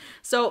 But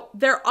so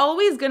they're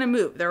always going to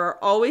move. There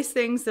are always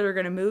things that are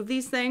going to move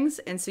these things.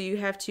 And so you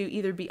have to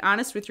either be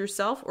honest with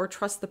yourself or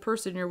trust the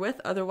person you're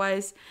with.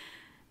 Otherwise,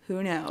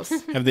 who knows?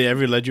 Have they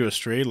ever led you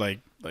astray?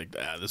 Like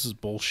this is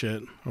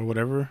bullshit or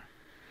whatever?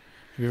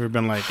 Have you ever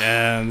been like,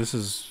 this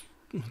is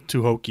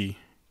too hokey?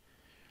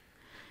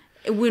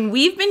 When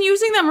we've been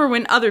using them, or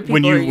when other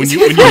people are using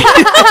them?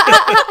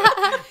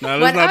 No,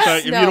 let's not talk.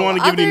 If you don't want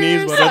to give any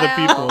names about other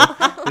people,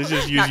 let's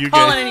just use you guys.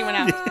 Not calling anyone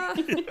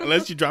out.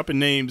 Unless you're dropping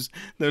names,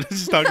 then let's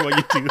just talk about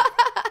you two.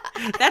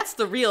 That's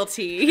the real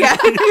tea. Yeah.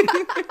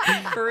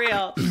 For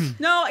real.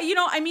 No,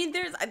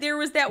 there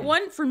was that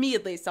one, for me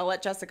at least, I'll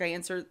let Jessica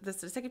answer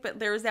this in a second, but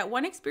there was that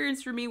one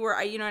experience for me where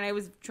and I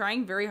was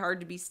trying very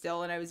hard to be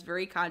still, and I was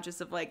very conscious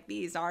of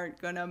these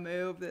aren't gonna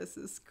move. This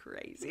is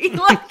crazy.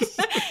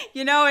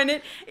 And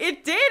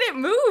it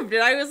moved.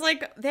 And I was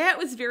like, that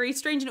was very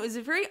strange. And it was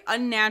a very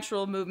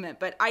unnatural movement.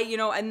 But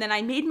and then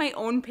I made my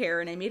own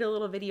pair, and I made a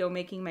little video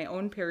making my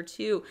own pair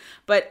too.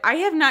 But I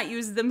have not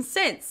used them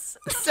since.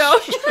 So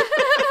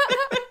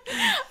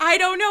I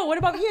don't know. What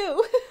about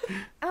you?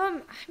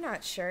 I'm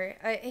not sure.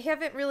 I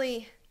haven't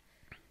really.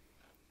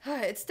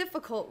 It's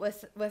difficult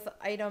with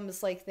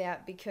items like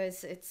that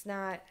because it's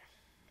not.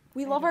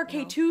 We love our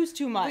K2s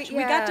too much. We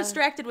got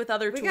distracted with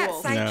other tools. We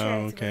got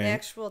sidetracked with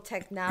actual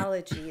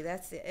technology.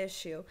 That's the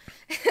issue.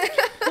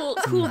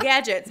 cool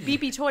gadgets,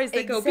 beepy toys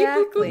that go beep,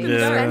 boop,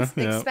 boop.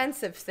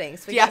 Expensive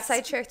things. We got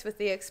sidetracked with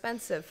the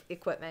expensive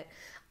equipment.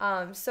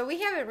 So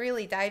we haven't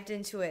really dived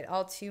into it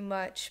all too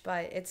much,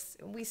 but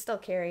we still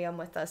carry them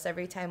with us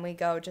every time we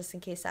go, just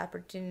in case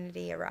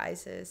opportunity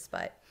arises.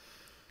 But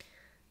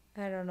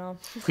I don't know.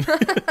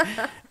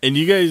 And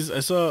you guys,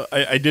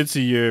 I did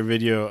see your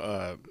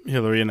video,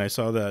 Hillary, and I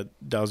saw that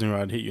dowsing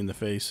rod hit you in the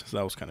face. So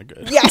that was kind of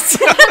good. Yes.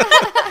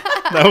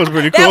 That was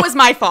pretty cool. That was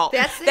my fault.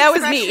 That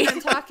was me.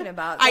 I'm talking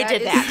about. I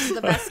did that. That's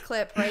the best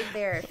clip right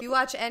there. If you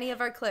watch any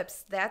of our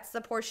clips, that's the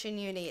portion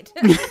you need.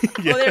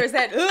 Well, there was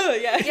that.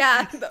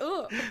 Yeah.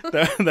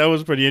 That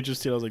was pretty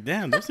interesting. I was like,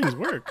 damn, those things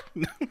work.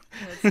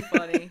 That's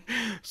funny.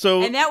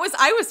 So, and I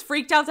was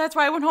freaked out. That's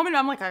why I went home and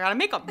I'm like, I gotta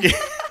make them.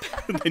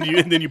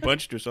 and then you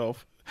punched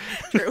yourself.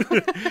 True.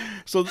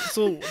 So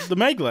the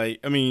Maglite.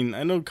 I mean,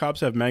 I know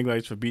cops have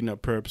Maglites for beating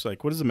up perps.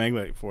 Like, what is the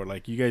Maglite for?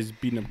 Like, you guys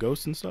beating up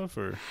ghosts and stuff,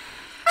 or?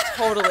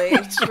 Totally.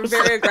 We're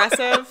very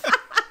aggressive.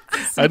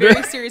 Some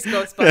very serious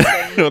ghost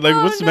busting. Like,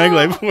 what's the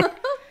Maglite for?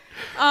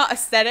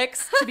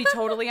 Aesthetics, to be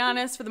totally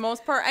honest, for the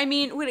most part. I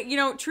mean,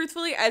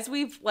 truthfully, as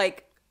we've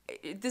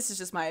this is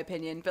just my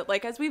opinion, but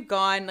as we've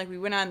gone, we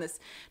went on this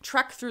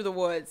trek through the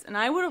woods, and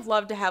I would have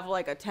loved to have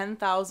a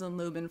 10,000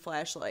 lumen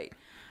flashlight.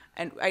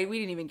 And we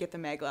didn't even get the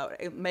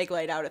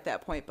Maglite out at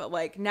that point.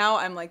 But now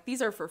I'm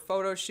these are for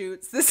photo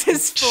shoots. This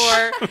is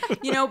for,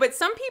 but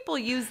some people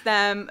use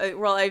them.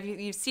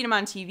 You've seen them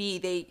on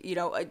TV. They,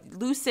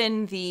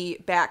 loosen the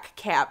back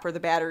cap or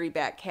the battery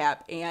back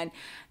cap. And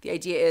the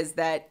idea is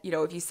that,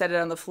 if you set it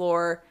on the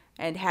floor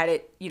and had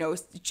it,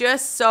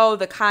 just so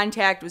the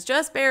contact was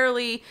just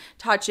barely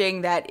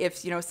touching, that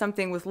if,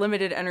 something with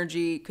limited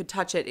energy could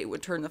touch it, it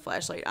would turn the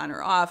flashlight on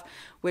or off,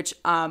 which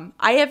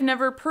I have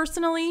never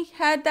personally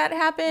had that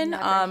happen.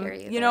 Never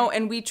here either.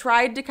 And we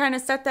tried to kind of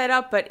set that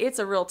up, but it's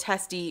a real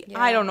testy.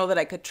 Yeah. I don't know that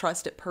I could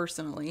trust it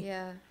personally.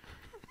 Yeah,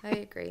 I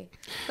agree.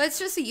 But it's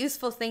just a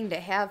useful thing to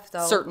have,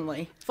 though.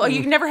 Certainly. Well,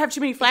 you can never have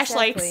too many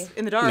flashlights Exactly.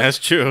 in the dark. That's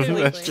true.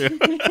 Clearly. That's true.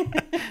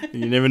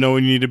 You never know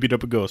when you need to beat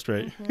up a ghost,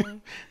 right? Mm-hmm.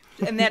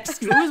 And that's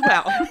true as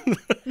well.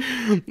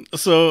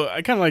 So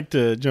I kind of like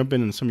to jump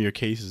in some of your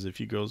cases if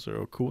you girls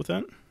are cool with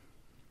that.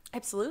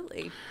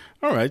 Absolutely.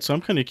 All right. So I'm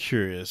kind of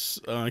curious.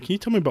 Can you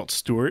tell me about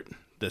Stuart,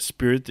 the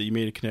spirit that you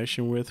made a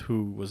connection with,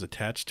 who was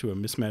attached to a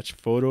mismatched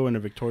photo in a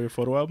Victoria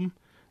photo album?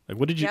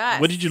 What did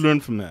you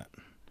learn from that?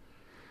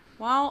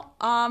 Well,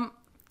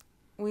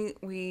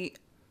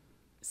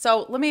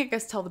 so let me, I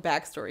guess, tell the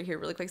backstory here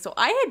really quick. So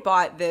I had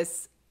bought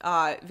this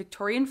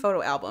Victorian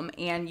photo album,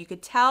 and you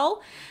could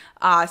tell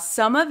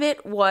some of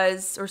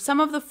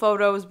the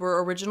photos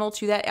were original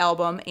to that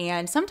album,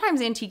 and sometimes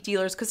antique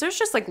dealers, because there's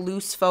just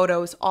loose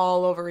photos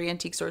all over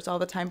antique stores all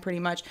the time pretty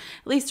much,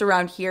 at least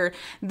around here,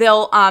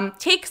 they'll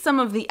take some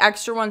of the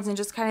extra ones and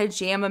just kind of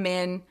jam them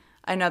in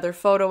another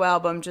photo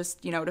album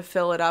just, to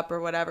fill it up or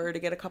whatever, to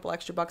get a couple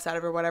extra bucks out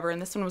of it or whatever. And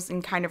this one was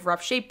in kind of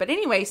rough shape. But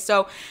anyway,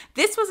 so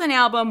this was an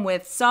album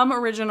with some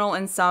original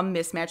and some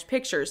mismatched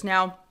pictures.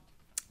 Now,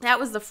 that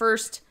was the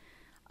first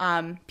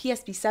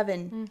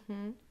PSB7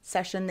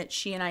 session that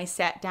she and I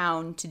sat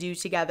down to do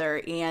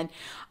together. And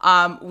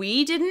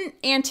we didn't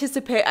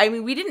anticipate,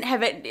 we didn't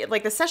have it,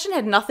 the session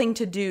had nothing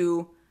to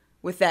do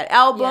with that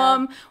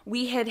album. Yeah.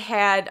 We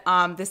had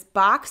this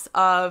box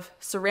of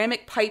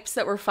ceramic pipes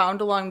that were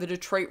found along the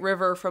Detroit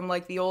River from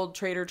the old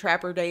trader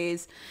trapper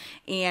days.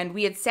 And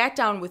we had sat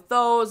down with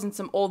those and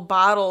some old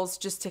bottles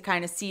just to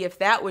kind of see if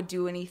that would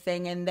do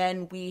anything. And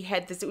then we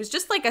had this, it was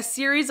just a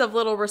series of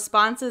little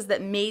responses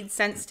that made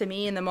sense to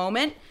me in the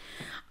moment.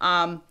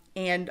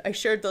 And I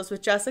shared those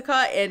with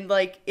Jessica, and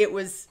it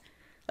was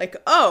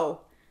oh,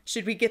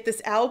 should we get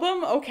this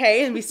album?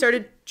 Okay. And we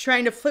started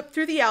trying to flip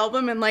through the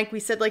album, and we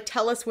said,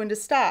 tell us when to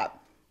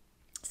stop.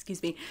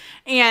 Excuse me.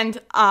 And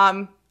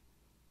I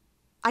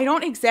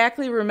don't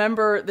exactly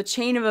remember the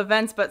chain of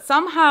events, but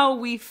somehow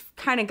we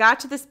kind of got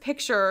to this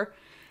picture.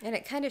 And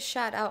it kind of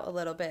shot out a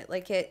little bit.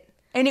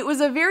 And it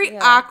was a very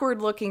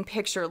awkward looking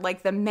picture.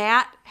 The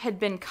mat had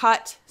been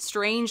cut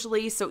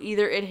strangely, so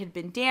either it had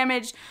been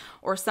damaged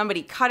or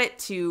somebody cut it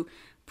to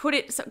put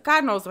it, so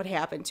God knows what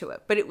happened to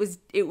it, but it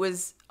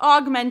was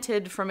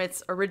augmented from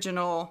its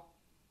original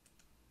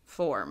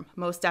form,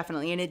 most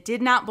definitely, and it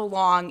did not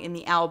belong in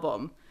the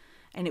album,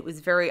 and it was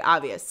very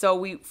obvious. So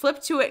we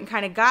flipped to it and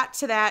kind of got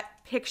to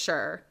that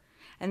picture,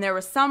 and there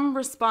was some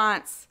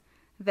response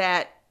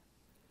that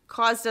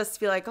caused us to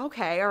be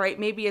okay, all right,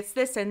 maybe it's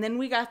this. And then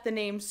we got the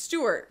name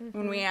Stuart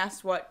when we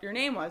asked what your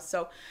name was.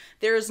 So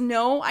there's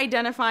no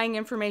identifying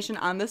information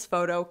on this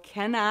photo.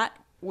 Cannot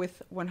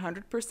with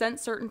 100%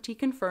 certainty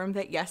confirm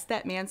that, yes,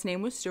 that man's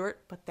name was Stuart,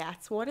 but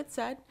that's what it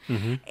said.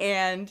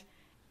 And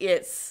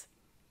it's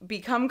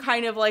become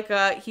kind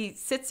of he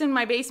sits in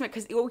my basement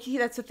because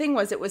that's the thing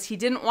he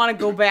didn't want to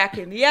go back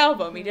in the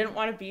album. He didn't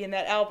want to be in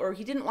that album, or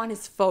he didn't want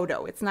his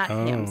photo. It's not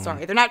him.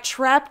 Sorry. They're not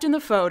trapped in the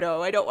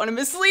photo. I don't want to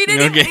mislead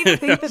anybody to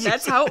think that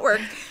that's how it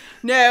works.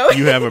 No.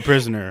 You have a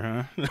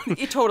prisoner, huh?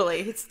 Totally.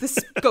 It's this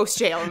ghost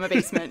jail in the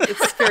basement.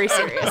 It's very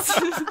serious.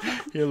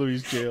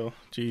 Hillary's jail.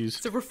 Jeez.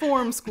 It's a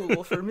reform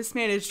school for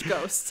mismanaged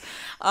ghosts.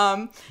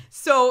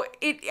 So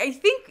I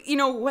think,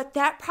 what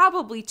that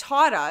probably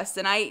taught us,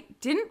 and I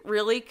didn't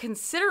really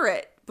consider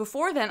it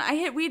before then.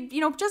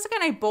 Jessica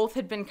and I both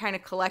had been kind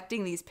of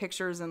collecting these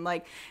pictures and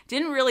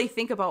didn't really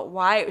think about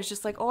why. It was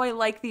just oh, I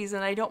like these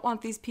and I don't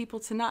want these people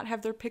to not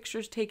have their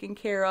pictures taken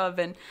care of.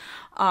 And,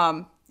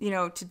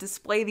 to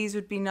display these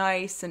would be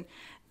nice. And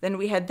then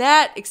we had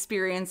that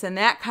experience, and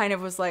that kind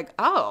of was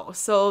oh,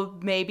 so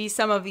maybe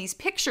some of these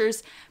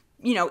pictures,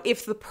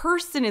 if the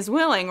person is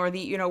willing, or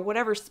the,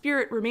 whatever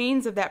spirit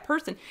remains of that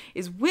person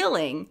is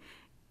willing,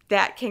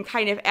 that can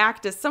kind of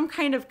act as some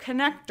kind of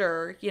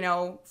connector,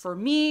 for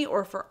me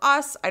or for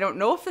us. I don't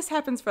know if this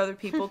happens for other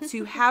people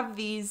to have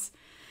these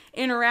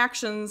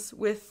interactions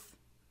with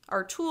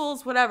our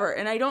tools, whatever.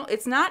 And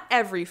it's not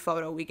every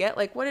photo we get.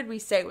 Like, what did we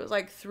say? It was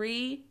like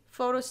 2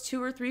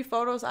 or 3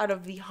 photos out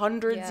of the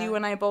hundreds you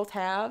and I both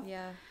have.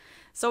 Yeah.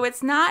 So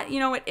it's not,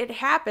 it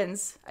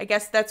happens. I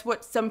guess that's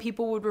what some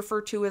people would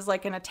refer to as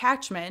like an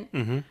attachment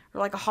or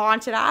like a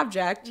haunted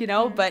object,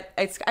 but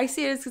I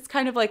see it as it's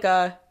kind of like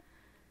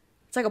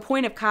it's like a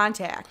point of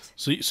contact.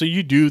 So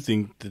you do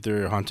think that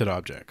they're haunted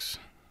objects?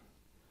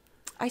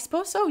 I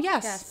suppose so,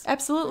 yes.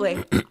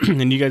 Absolutely.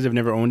 And you guys have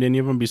never owned any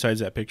of them besides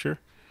that picture?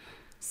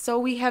 So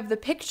we have the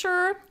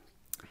picture.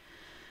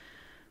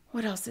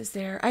 What else is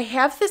there? I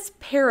have this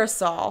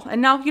parasol. And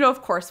now,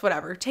 of course,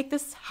 whatever. Take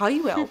this how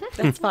you will.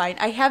 That's fine.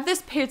 I have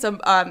this, it's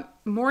a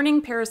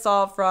morning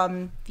parasol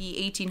from the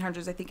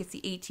 1800s. I think it's the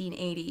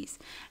 1880s.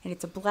 And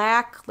it's a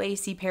black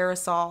lacy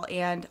parasol.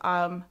 And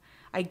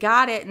I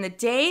got it. And the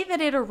day that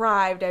it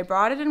arrived, I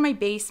brought it in my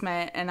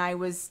basement. And I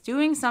was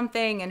doing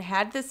something and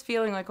had this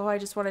feeling like, I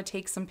just want to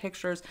take some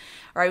pictures.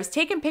 Or I was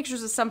taking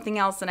pictures of something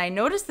else. And I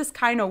noticed this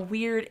kind of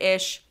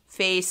weird-ish,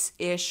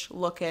 face-ish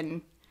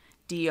looking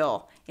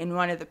deal in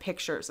one of the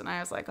pictures, and I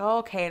was like,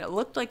 okay, and it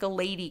looked like a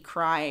lady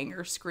crying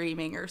or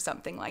screaming or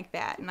something like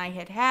that. And I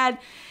had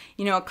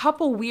a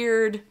couple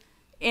weird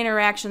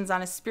interactions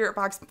on a spirit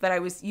box that I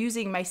was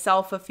using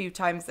myself a few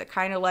times that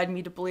kind of led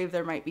me to believe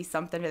there might be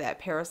something to that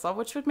parasol,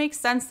 which would make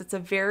sense. It's a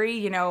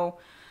very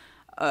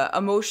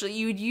emotionally,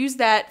 you would use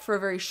that for a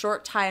very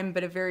short time,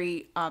 but a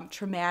very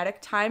traumatic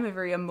time, a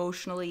very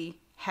emotionally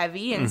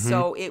heavy, and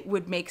so it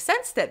would make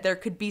sense that there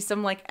could be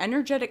some like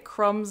energetic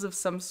crumbs of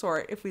some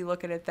sort if we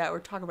look at it that or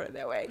talk about it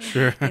that way.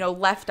 Sure.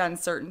 Left on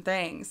certain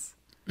things.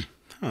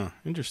 Huh,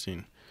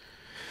 interesting.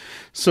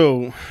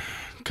 So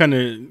kind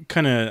of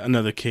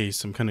another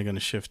case I'm kind of going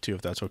to shift to,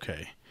 if that's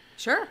okay.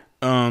 Sure.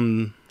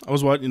 I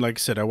was watching, like I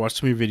said, I watched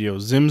some of your videos,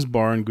 Zim's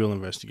Bar and Grill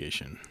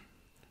Investigation.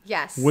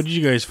 Yes. What did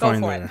you guys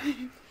find there?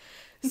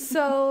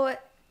 So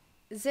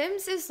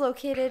Zim's is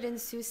located in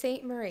Sault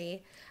Ste.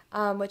 Marie,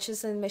 which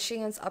is in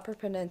Michigan's Upper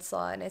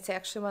Peninsula, and it's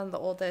actually one of the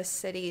oldest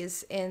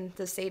cities in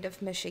the state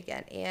of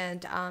Michigan.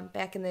 And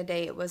back in the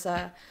day, it was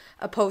a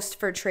post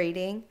for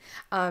trading,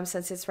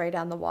 since it's right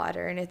on the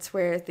water, and it's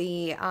where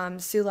the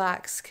Sioux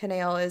Locks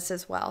Canal is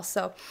as well.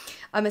 So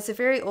it's a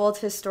very old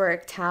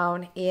historic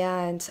town,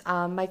 and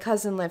my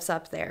cousin lives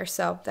up there,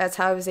 so that's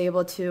how I was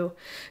able to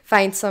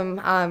find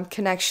some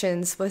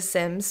connections with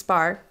Zim's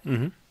Bar.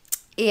 Mm-hmm.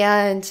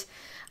 And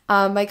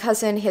my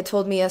cousin had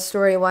told me a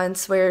story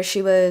once where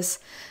she was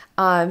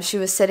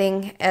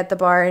sitting at the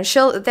bar, and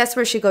that's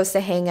where she goes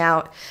to hang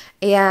out.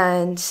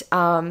 And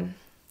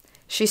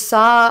she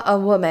saw a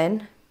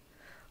woman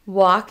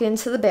walk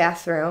into the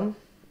bathroom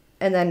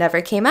and then never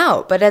came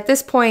out. But at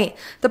this point,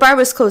 the bar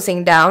was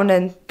closing down,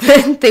 and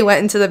they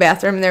went into the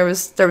bathroom, and there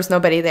was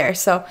nobody there.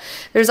 So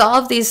there's all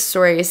of these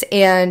stories.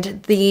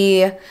 And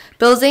the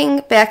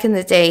building back in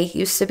the day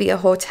used to be a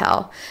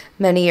hotel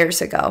many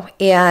years ago.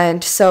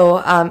 And so,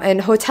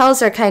 and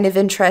hotels are kind of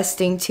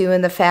interesting too,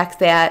 in the fact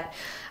that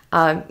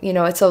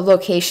it's a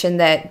location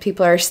that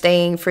people are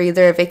staying for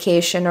either a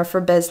vacation or for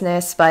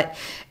business, but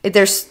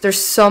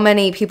there's so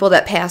many people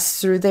that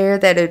pass through there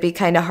that it'd be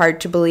kind of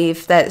hard to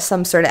believe that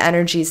some sort of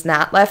energy is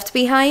not left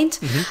behind,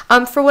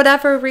 for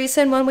whatever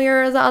reason, one way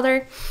or the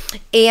other.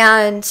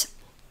 And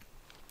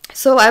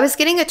so I was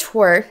getting a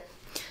tour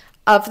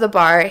of the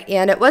bar,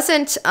 and it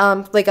wasn't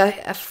like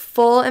a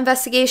full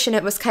investigation.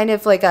 It was kind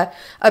of like a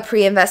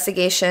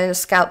pre-investigation,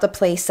 scout the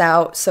place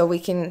out so we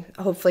can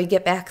hopefully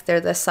get back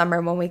there this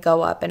summer when we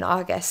go up in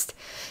August.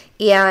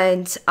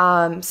 And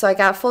so I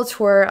got a full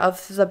tour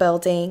of the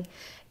building,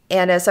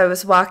 and as I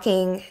was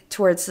walking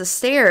towards the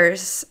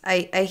stairs,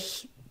 I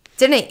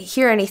didn't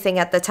hear anything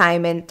at the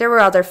time, and there were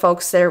other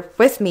folks there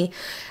with me,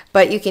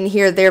 but you can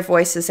hear their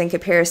voices in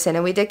comparison.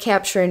 And we did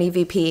capture an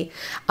EVP,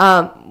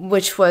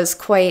 which was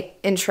quite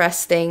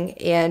interesting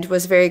and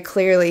was very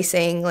clearly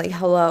saying, like,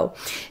 hello.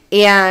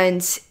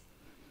 And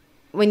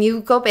when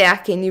you go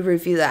back and you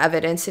review the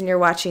evidence and you're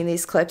watching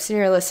these clips and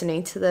you're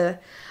listening to the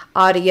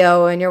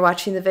audio and you're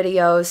watching the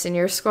videos and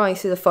you're scrolling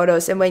through the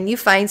photos, and when you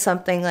find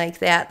something like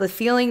that, the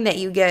feeling that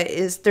you get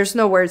is there's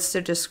no words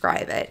to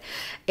describe it.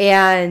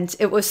 And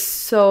it was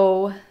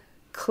so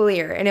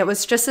clear. And it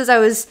was just as I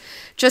was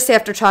just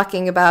after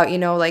talking about,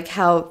 like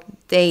how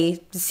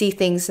they see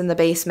things in the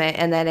basement,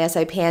 and then as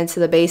I pan to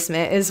the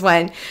basement is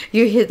when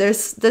you hear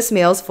this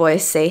male's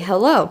voice say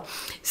hello.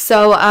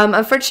 So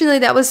unfortunately,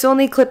 that was the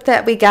only clip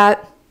that we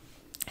got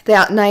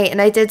that night, and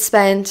I did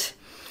spend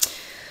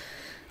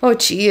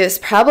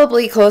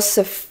probably close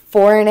to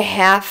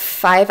 4.5,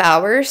 5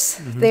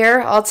 hours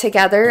there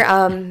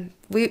altogether.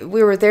 We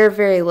were there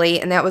very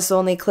late, and that was the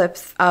only clip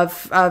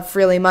of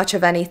really much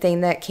of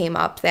anything that came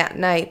up that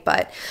night.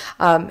 But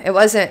it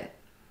wasn't,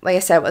 like I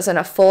said, it wasn't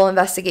a full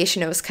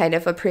investigation. It was kind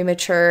of a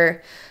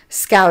premature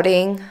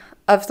scouting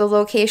of the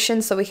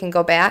location so we can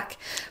go back.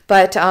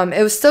 But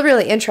it was still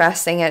really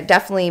interesting. It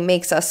definitely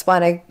makes us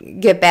want to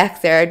get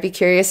back there. I'd be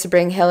curious to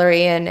bring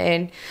Hillary in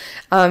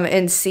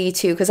and see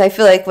too, because I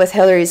feel like with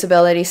Hillary's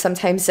ability,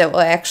 sometimes it will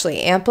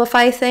actually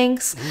amplify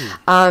things,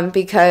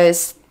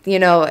 because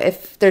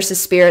if there's a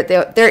spirit,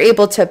 they're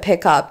able to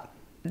pick up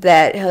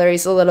that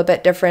Hillary's a little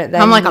bit different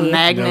than I'm like a me.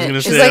 I was magnet.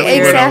 gonna say, It's like,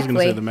 that's what I was gonna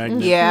exactly. say, the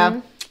magnet.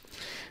 Yeah.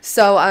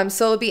 So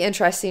it'll be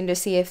interesting to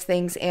see if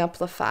things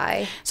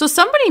amplify. So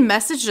somebody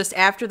messaged us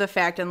after the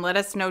fact and let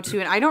us know too,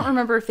 and I don't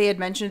remember if they had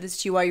mentioned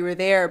this to you while you were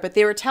there, but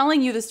they were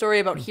telling you the story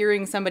about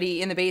hearing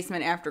somebody in the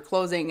basement after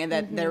closing and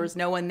that there was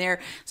no one there.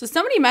 So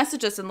somebody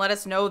messaged us and let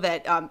us know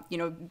that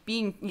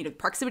being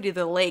proximity to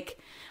the lake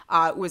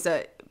was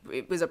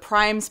a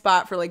prime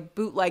spot for like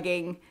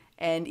bootlegging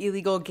and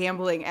illegal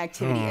gambling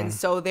activity, and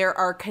so there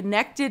are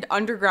connected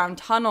underground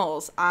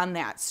tunnels on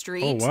that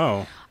street. Oh,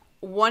 wow.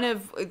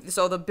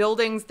 So the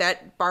buildings,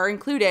 that bar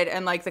included,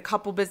 and like the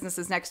couple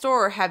businesses next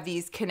door have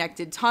these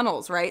connected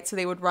tunnels, right? So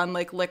they would run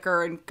like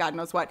liquor and God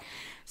knows what.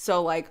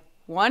 So like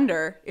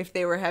wonder if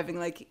they were having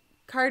like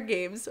card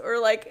games or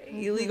like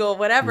illegal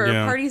whatever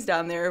parties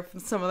down there.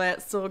 If some of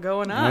that's still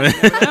going on. I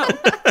don't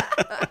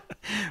know.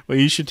 Well,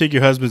 you should take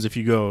your husbands if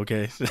you go,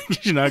 okay? You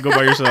should not go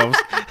by yourselves.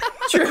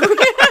 True.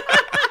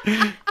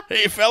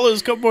 Hey,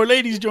 fellas, couple more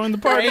ladies join the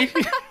party.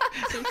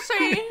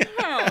 See?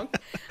 Oh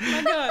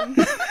my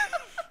God.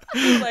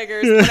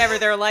 Bootleggers, whatever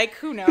they're like,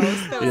 who knows?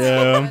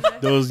 Yeah,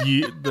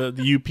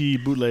 the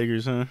UP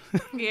bootleggers, huh?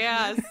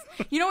 Yes.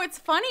 It's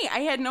funny. I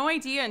had no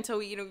idea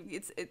until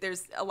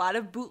there's a lot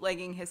of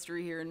bootlegging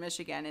history here in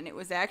Michigan, and it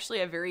was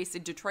actually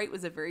Detroit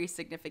was a very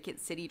significant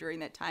city during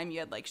that time. You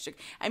had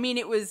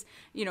it was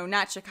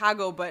not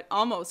Chicago, but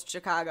almost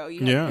Chicago.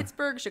 You had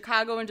Pittsburgh,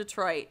 Chicago, and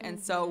Detroit, and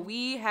so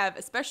we have,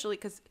 especially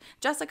because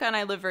Jessica and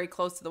I live very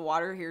close to the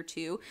water here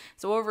too.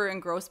 So over in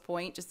Grosse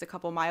Pointe, just a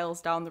couple miles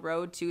down the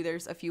road too,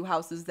 there's a few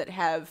houses that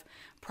have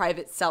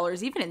private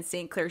cellars. Even in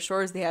St. Clair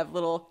Shores, they have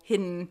little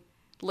hidden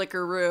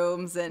liquor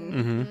rooms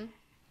and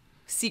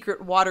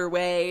secret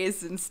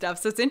waterways and stuff.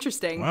 So it's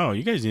interesting. Wow,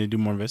 you guys need to do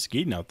more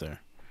investigating out there.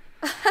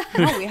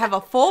 No, we have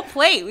a full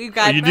plate. We've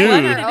got you do.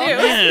 plenty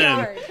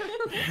to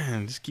do.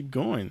 Man, just keep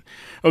going.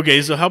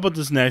 Okay, so how about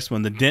this next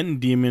one, the Denton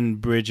Demon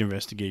Bridge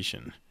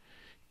investigation?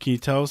 Can you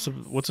tell us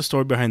what's the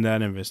story behind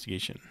that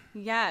investigation?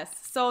 Yes.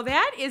 So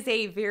that is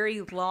a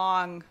very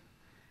long,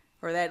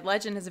 or that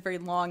legend has a very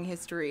long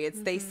history.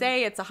 They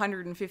say it's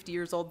 150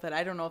 years old, but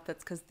I don't know if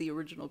that's because the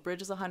original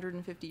bridge is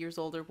 150 years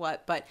old or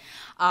what. But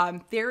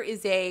there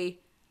is a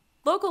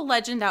local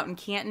legend out in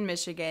Canton,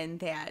 Michigan,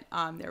 that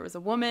there was a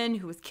woman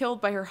who was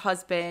killed by her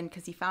husband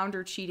because he found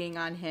her cheating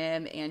on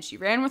him, and she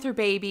ran with her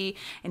baby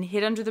and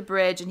hid under the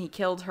bridge, and he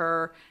killed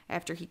her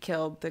after he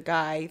killed the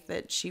guy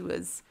that she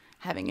was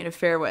having an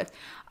affair with,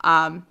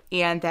 and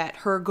that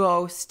her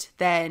ghost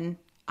then,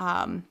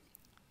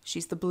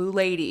 she's the Blue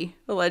Lady,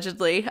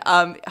 allegedly,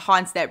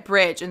 haunts that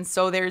bridge. And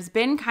so there's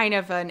been kind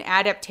of an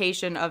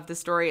adaptation of the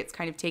story. It's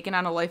kind of taken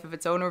on a life of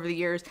its own over the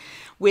years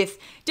with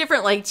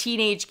different like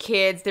teenage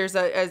kids. There's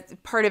a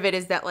part of it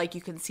is that like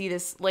you can see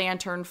this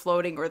lantern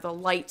floating, or the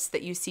lights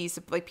that you see,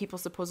 like people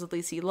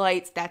supposedly see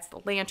lights. That's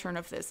the lantern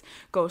of this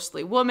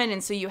ghostly woman.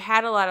 And so you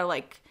had a lot of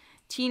like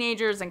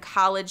teenagers and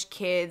college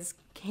kids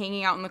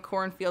hanging out in the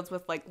cornfields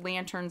with like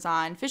lanterns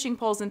on, fishing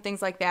poles and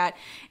things like that,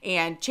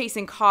 and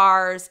chasing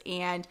cars.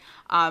 And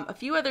a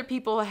few other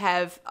people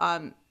have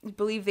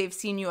believe they've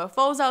seen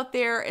UFOs out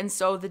there. And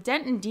so the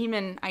Denton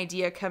Demon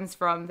idea comes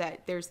from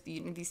that there's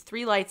these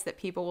three lights that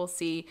people will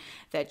see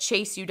that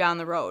chase you down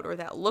the road, or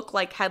that look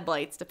like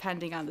headlights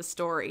depending on the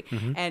story.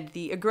 And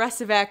the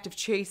aggressive act of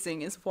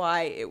chasing is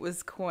why it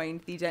was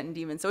coined the Denton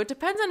Demon. So it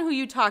depends on who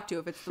you talk to,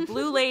 if it's the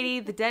Blue Lady,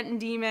 the Denton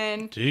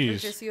Demon, Jeez.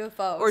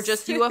 Or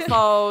just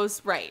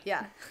UFOs. Right.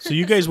 Yeah. So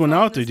you guys went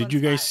out there. Did you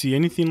guys see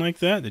anything like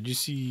that? Did you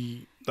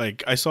see,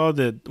 like, I saw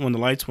that when the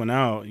lights went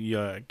out,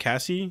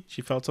 Cassie,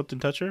 she felt something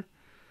touch her?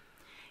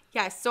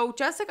 Yeah, so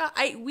Jessica,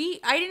 I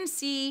didn't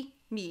see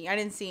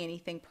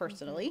anything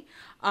personally.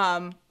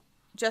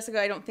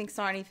 Jessica, I don't think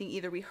saw anything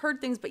either. We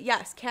heard things, but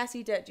yes,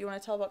 Cassie did. Do you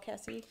want to tell about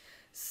Cassie?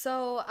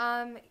 So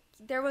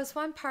there was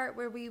one part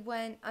where we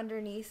went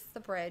underneath the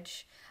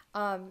bridge.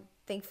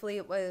 Thankfully,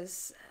 it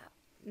was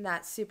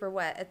not super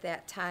wet at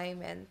that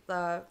time, and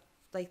the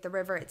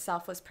river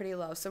itself was pretty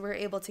low, so we were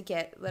able to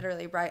get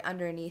literally right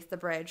underneath the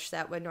bridge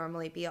that would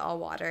normally be all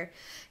water.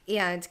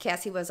 And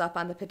Cassie was up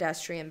on the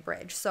pedestrian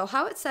bridge. So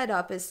how it's set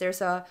up is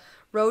there's a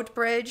road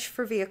bridge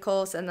for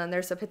vehicles, and then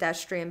there's a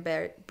pedestrian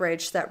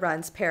bridge that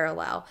runs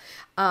parallel.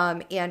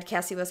 And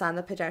Cassie was on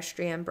the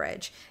pedestrian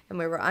bridge, and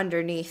we were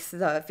underneath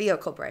the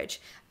vehicle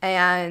bridge.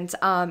 And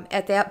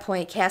at that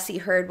point, Cassie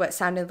heard what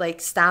sounded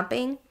like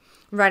stomping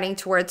running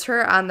towards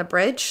her on the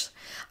bridge.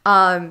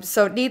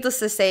 So needless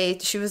to say,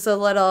 she was a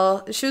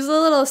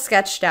little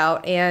sketched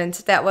out, and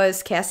that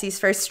was Cassie's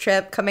first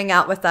trip coming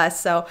out with us.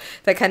 So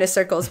that kind of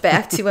circles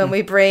back to when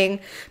we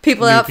bring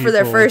people out for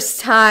their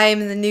first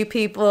time, the new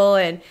people,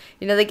 and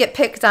they get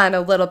picked on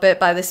a little bit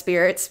by the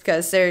spirits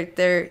because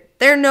they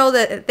know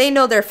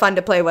they're fun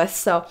to play with.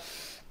 So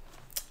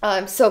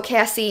so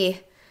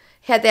Cassie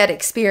had that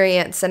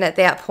experience, and at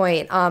that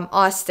point,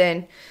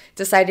 Austin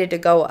decided to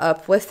go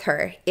up with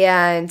her,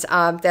 and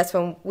that's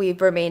when we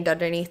remained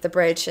underneath the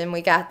bridge, and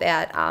we got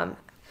that.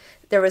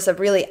 There was a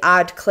really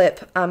odd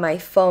clip on my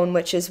phone,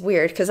 which is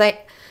weird because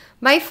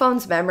my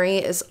phone's memory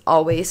is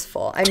always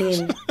full. I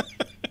mean,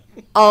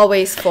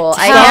 always full.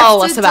 I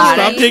Tell have to us about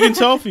Stop it. taking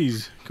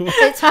selfies. Come on.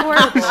 It's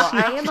horrible.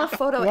 I am a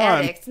photo Come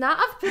on. addict. Not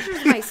of pictures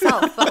of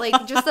myself, but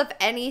like just of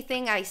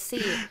anything I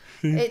see.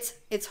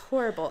 It's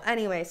horrible.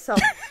 Anyway, so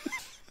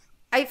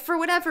for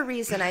whatever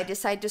reason, I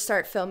decided to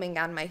start filming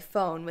on my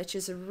phone, which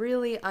is a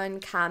really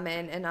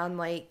uncommon and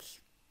unlike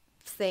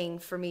thing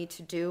for me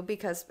to do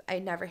because I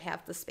never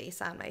have the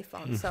space on my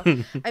phone. So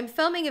I'm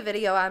filming a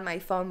video on my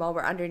phone while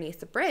we're underneath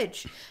the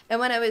bridge.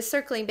 And when I was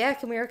circling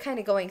back and we were kind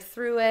of going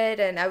through it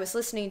and I was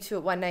listening to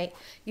it one night,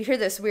 you hear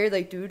this weird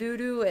like doo doo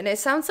doo and it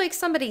sounds like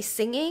somebody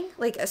singing,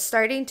 like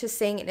starting to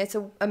sing, and it's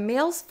a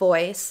male's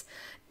voice.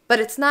 But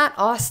it's not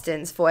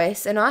Austin's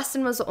voice, and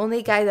Austin was the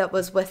only guy that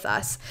was with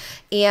us.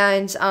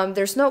 And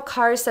there's no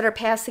cars that are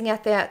passing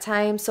at that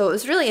time, so it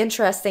was really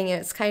interesting, and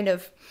it's kind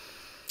of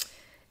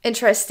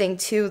interesting,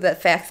 too, the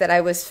fact that I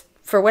was,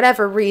 for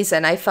whatever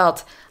reason, I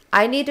felt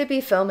I need to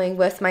be filming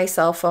with my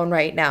cell phone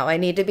right now. I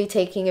need to be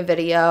taking a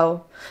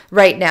video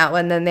right now,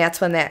 and then that's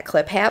when that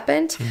clip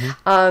happened.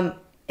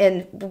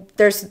 And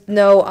there's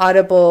no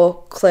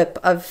audible clip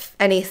of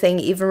anything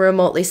even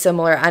remotely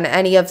similar on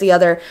any of the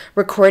other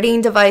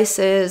recording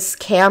devices,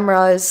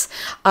 cameras.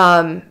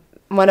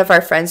 One of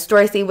our friends,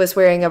 Dorothy, was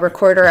wearing a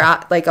recorder,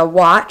 like a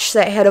watch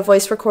that had a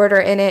voice recorder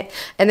in it.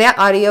 And that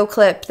audio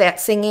clip, that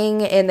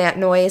singing and that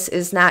noise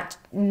it's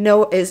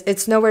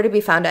nowhere to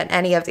be found on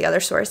any of the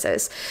other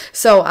sources.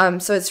 So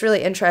so it's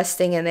really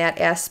interesting in that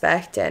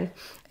aspect. And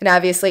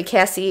obviously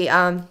Cassie,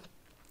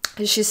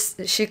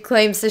 she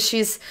claims that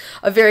she's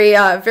a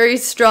very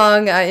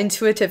strong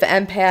intuitive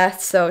empath,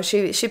 so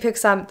she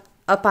picks up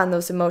on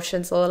those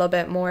emotions a little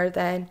bit more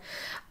than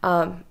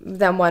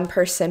one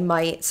person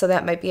might. So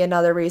that might be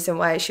another reason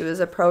why she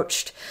was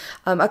approached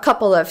a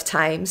couple of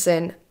times.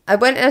 And I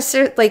wouldn't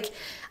necessarily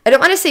I don't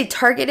want to say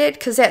targeted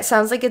because that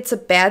sounds like it's a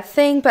bad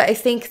thing, but I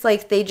think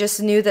like they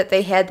just knew that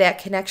they had that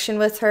connection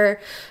with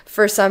her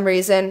for some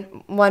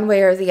reason, one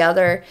way or the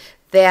other,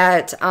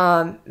 that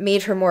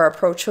made her more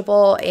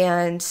approachable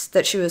and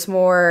that she was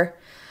more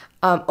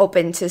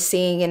open to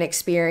seeing and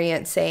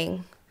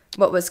experiencing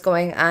what was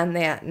going on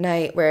that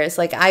night. Whereas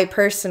like I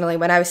personally,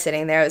 when I was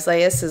sitting there, I was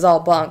like, this is all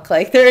bunk.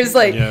 Like there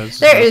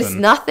is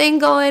nothing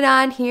going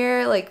on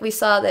here. Like we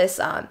saw this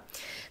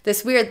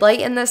weird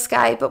light in the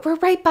sky, but we're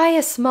right by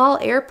a small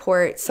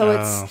airport. So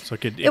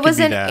it was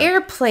an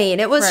airplane.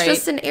 It was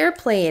just an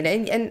airplane.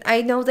 And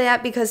I know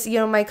that because,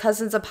 my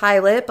cousin's a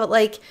pilot, but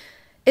like,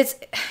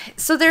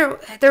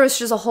 there was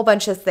just a whole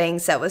bunch of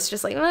things that was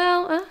just like,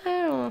 well,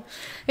 I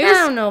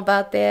don't know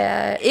about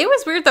that. It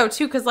was weird though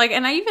too, because like,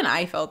 and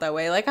I felt that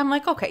way. Like I'm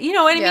like, okay, you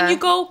know what I mean? You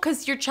go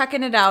because you're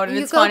checking it out and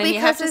it's fun, and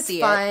you have to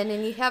see it.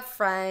 And you have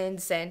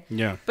friends and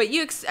But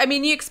you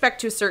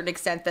expect to a certain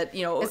extent that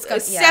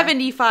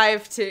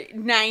 75 to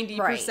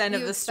 90%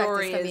 of the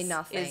story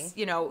is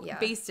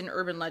based in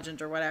urban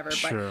legend or whatever.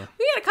 But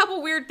we had a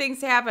couple weird things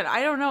happen.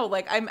 I don't know.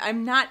 Like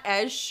I'm not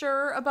as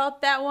sure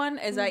about that one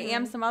as I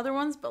am some other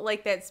ones. But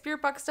like that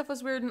spirit box stuff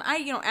was weird, and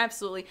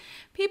absolutely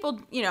people,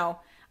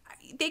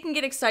 they can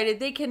get excited,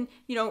 they can,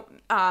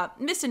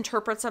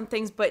 misinterpret some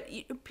things, but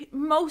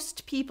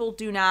most people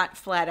do not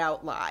flat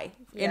out lie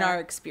in our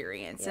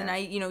experience. And I,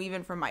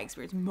 even from my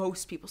experience,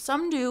 most people,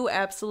 some do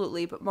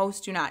absolutely, but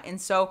most do not. And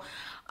so,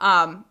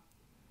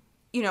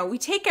 we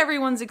take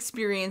everyone's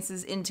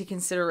experiences into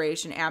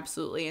consideration,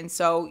 absolutely. And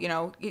so,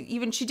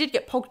 even she did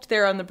get poked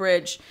there on the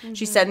bridge,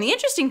 she said. And the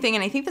interesting thing,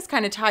 and I think this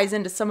kind of ties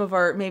into some of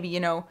our maybe,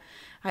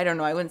 I don't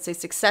know, I wouldn't say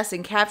success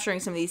in capturing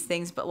some of these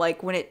things, but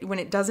like when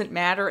it doesn't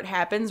matter, it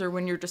happens, or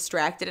when you're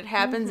distracted, it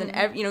happens. And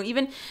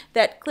even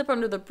that clip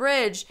under the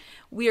bridge,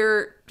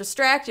 we're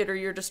distracted, or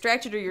you're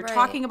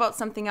talking about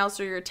something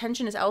else, or your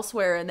attention is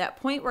elsewhere. And that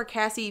point where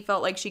Cassie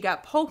felt like she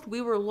got poked,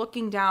 we were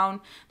looking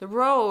down the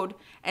road,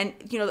 and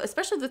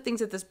especially the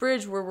things at this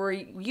bridge where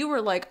you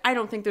were like, I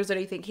don't think there's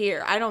anything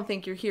here. I don't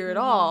think you're here at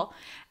all.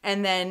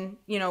 And then,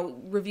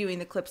 reviewing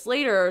the clips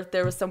later,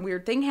 there was some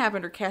weird thing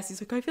happened, or Cassie's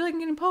like, I feel like I'm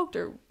getting poked,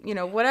 or,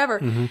 whatever.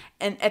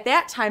 And at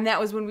that time, that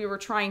was when we were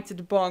trying to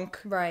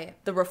debunk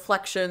the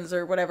reflections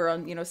or whatever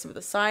on, some of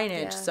the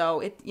signage. Yeah.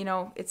 So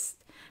it's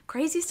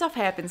crazy stuff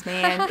happens,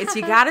 man. It's,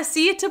 you got to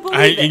see it to believe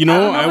it.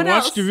 I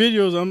watched your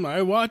videos.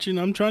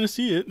 I'm trying to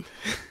see it.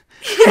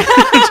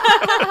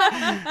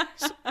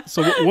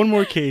 So one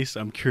more case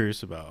I'm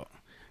curious about.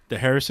 The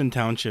Harrison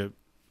Township,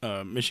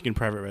 Michigan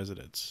private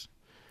residence.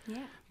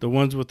 Yeah. The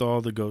ones with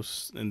all the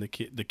ghosts and the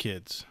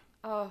kids.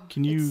 Oh,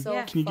 can you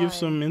give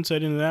some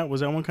insight into that? Was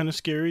that one kind of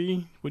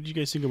scary? What did you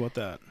guys think about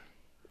that?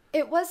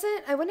 It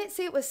wasn't, I wouldn't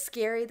say it was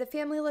scary. The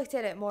family looked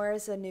at it more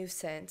as a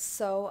nuisance.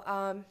 So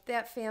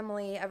that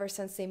family, ever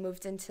since they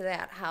moved into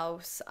that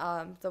house,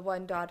 the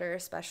one daughter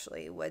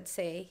especially would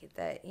say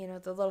that,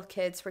 the little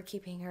kids were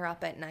keeping her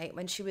up at night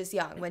when she was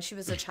young, when she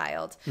was a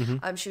child.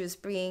 She was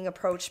being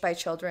approached by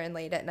children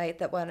late at night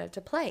that wanted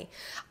to play.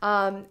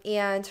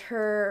 And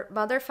her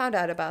mother found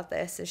out about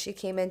this, and she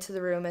came into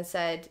the room and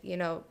said,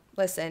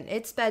 listen,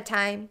 it's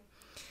bedtime.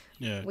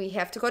 Yeah. We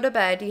have to go to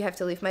bed. You have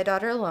to leave my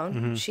daughter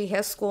alone. She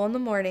has school in the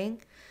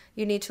morning.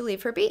 You need to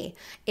leave her be.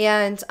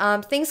 And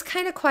things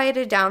kind of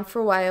quieted down for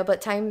a while, but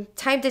time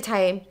to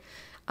time,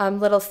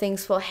 little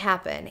things will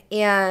happen.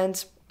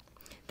 And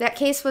that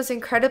case was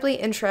incredibly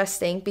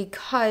interesting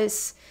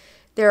because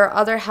there are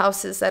other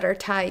houses that are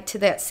tied to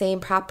that same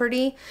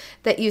property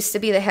that used to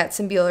be the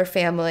Hatzenbuehler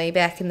family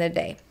back in the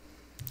day.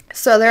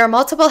 So there are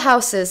multiple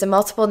houses and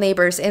multiple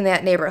neighbors in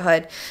that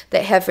neighborhood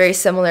that have very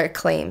similar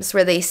claims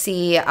where they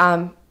see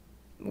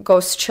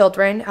ghost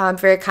children,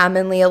 very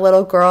commonly a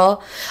little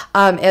girl,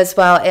 as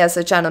well as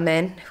a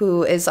gentleman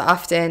who is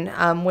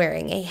often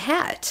wearing a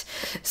hat.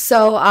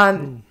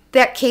 So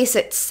that case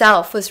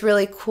itself was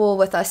really cool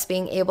with us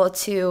being able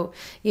to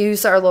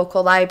use our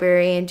local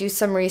library and do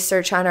some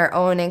research on our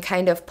own and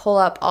kind of pull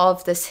up all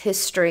of this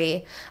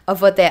history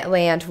of what that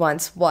land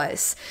once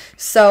was.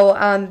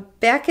 So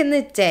back in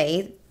the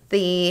day,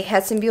 the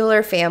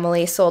Hatzenbuehler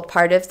family sold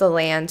part of the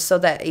land so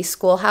that a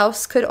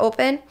schoolhouse could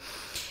open.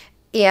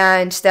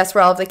 And that's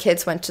where all of the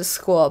kids went to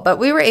school. But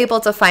we were able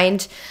to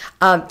find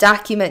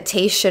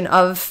documentation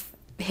of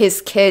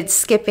his kids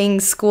skipping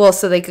school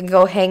so they could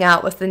go hang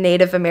out with the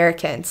Native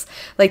Americans.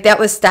 Like, that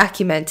was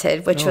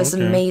documented, which was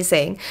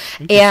amazing.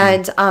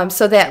 And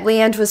so that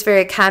land was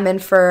very common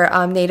for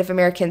Native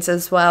Americans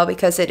as well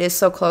because it is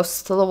so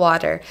close to the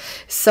water.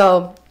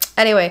 So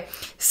anyway,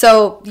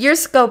 so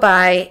years go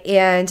by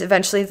and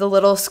eventually the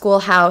little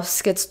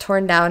schoolhouse gets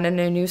torn down and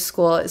a new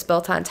school is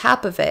built on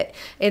top of it.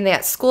 And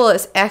that school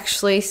is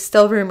actually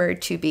still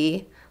rumored to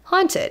be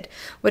haunted,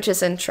 which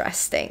is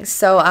interesting.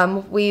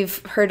 So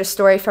we've heard a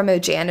story from a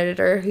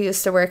janitor who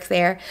used to work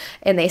there,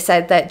 and they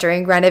said that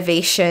during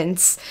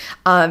renovations,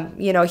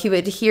 he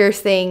would hear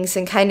things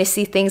and kind of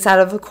see things out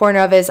of the corner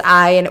of his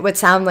eye, and it would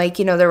sound like,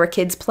 there were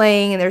kids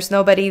playing and there's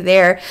nobody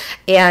there.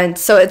 And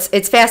so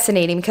it's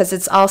fascinating because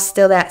it's all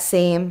still that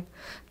same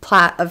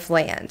plot of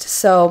land.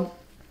 So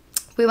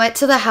we went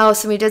to the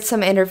house and we did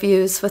some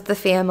interviews with the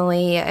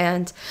family,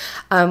 and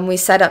we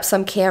set up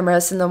some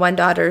cameras in the one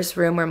daughter's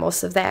room where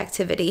most of the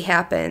activity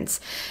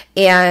happens.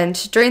 And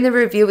during the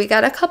review, we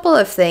got a couple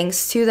of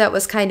things too that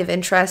was kind of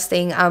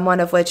interesting. One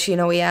of which,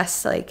 we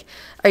asked, like,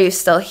 are you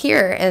still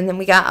here? And then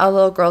we got a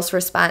little girl's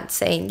response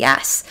saying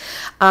yes,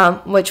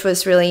 which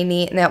was really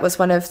neat. And that was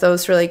one of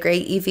those really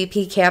great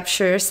EVP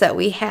captures that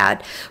we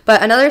had.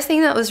 But another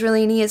thing that was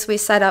really neat is we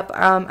set up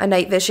a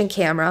night vision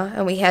camera,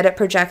 and we had it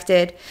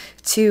projected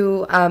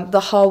to the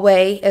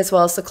hallway as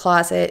well as the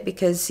closet,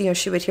 because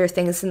she would hear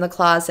things in the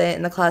closet,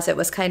 and the closet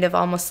was kind of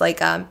almost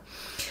like an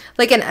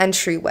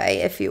entryway,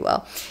 if you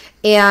will.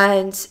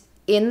 And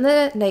in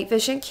the night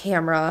vision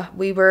camera,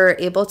 we were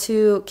able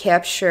to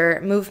capture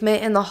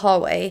movement in the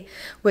hallway,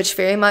 which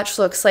very much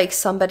looks like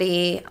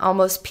somebody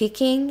almost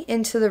peeking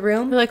into the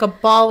room, like a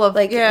ball of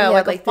like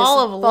a ball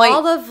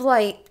of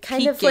light,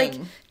 kind of like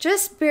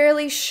just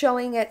barely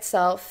showing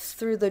itself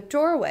through the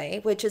doorway,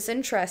 which is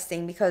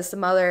interesting because the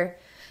mother,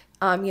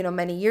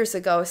 many years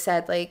ago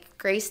said, like,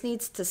 Grace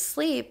needs to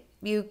sleep.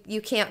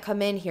 You can't come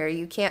in here.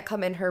 You can't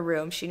come in her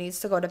room. She needs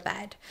to go to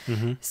bed.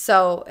 Mm-hmm.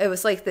 So it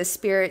was like the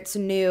spirits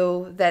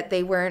knew that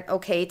they weren't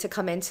okay to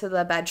come into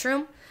the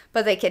bedroom,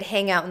 but they could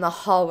hang out in the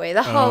hallway.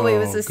 The hallway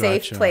was a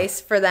safe place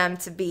for them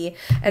to be,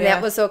 and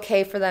that was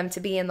okay for them to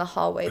be in the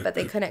hallway, but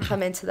they couldn't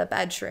come into the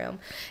bedroom.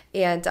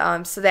 And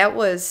so that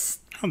was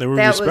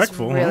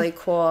really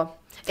cool.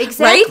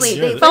 Exactly.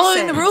 Right? They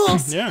following the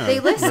rules. Yeah, they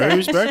listen. Very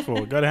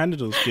respectful. Got to hand it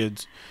to those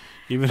kids.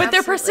 But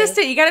they're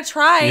persistent. You got to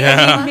try. Yeah.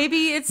 I mean,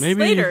 maybe it's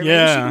later.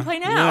 Yeah, maybe she can play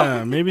now.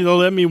 Yeah, maybe they'll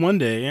let me one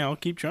day. Yeah, I'll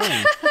keep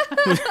trying.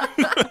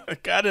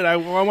 Got it. I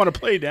want to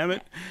play. Damn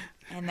it.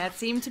 And that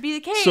seemed to be the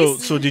case.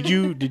 So did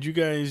you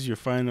guys, your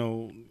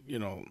final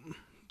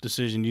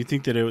decision? Do you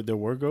think that there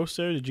were ghosts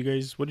there?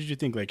 What did you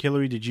think? Like,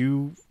 Hillary, did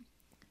you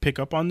pick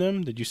up on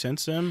them? Did you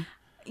sense them?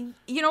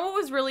 What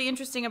was really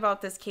interesting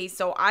about this case?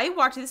 So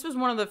this was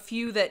one of the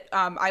few that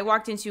I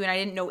walked into and I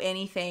didn't know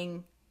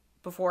anything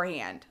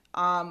beforehand.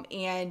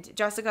 And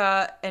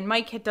Jessica and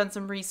Mike had done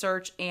some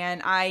research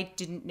and I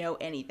didn't know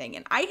anything.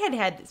 And I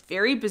had this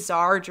very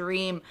bizarre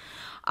dream.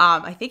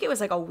 I think it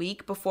was like a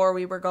week before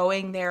we were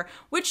going there,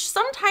 which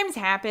sometimes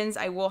happens.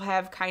 I will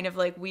have kind of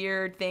like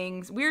weird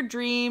things, weird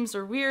dreams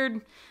or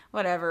weird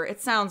whatever. It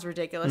sounds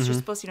ridiculous. You're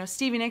supposed to,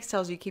 Stevie Nicks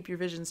tells you keep your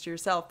visions to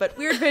yourself, but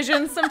weird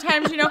visions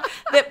sometimes,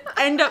 that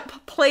end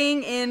up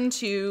playing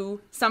into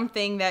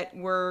something that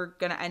we're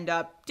going to end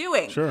up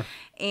doing. Sure.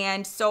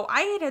 And so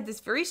I had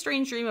this very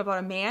strange dream about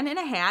a man in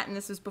a hat, and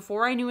this was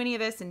before I knew any of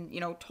this, and,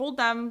 told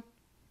them,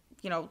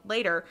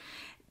 later,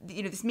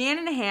 this man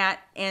in a hat,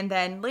 and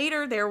then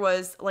later there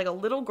was like a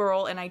little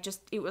girl, and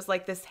it was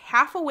like this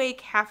half awake,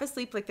 half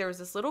asleep, like there was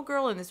this little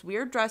girl in this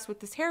weird dress with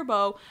this hair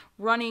bow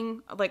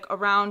running like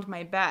around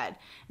my bed.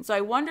 And so I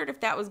wondered if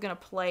that was going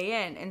to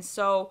play in. And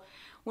so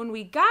when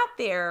we got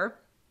there,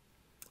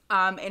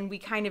 and we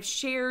kind of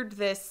shared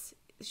this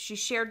she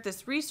shared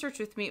this research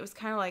with me, it was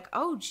kind of like,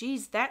 oh,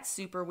 geez, that's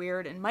super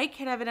weird. And Mike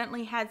had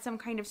evidently had some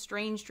kind of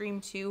strange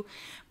dream too.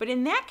 But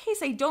in that case,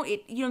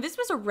 this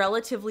was a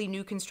relatively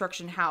new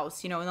construction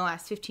house, in the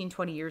last 15,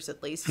 20 years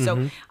at least.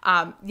 So,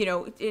 the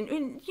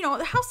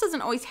house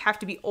doesn't always have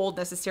to be old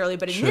necessarily.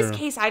 But in this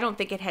case, I don't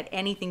think it had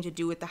anything to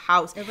do with the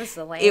house. It was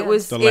the land. It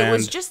was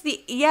just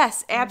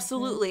yes,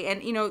 absolutely.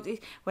 And,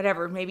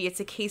 whatever, maybe it's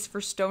a case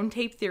for stone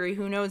tape theory,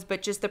 who knows?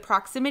 But just the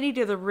proximity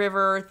to the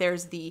river,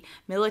 there's the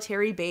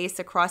military base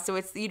across. So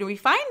it's, we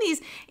find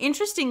these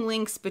interesting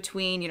links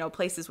between,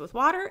 places with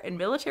water and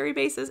military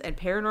bases and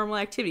paranormal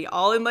activity,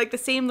 all in like the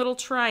same little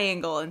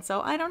triangle. And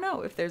so I don't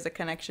know if there's a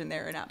connection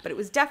there or not, but it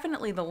was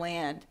definitely the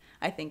land,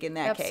 I think, in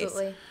that case.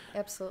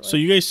 Absolutely. So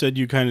you guys said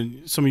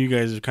some of you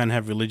guys kind of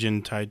have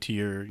religion tied to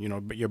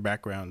your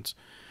backgrounds.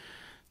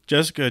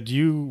 Jessica, what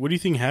do you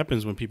think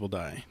happens when people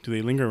die? Do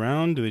they linger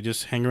around? Do they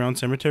just hang around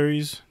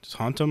cemeteries? Just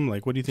haunt them?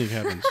 Like, what do you think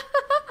happens?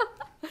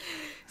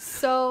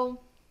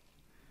 So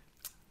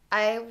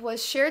I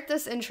was shared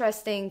this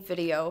interesting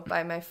video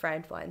by my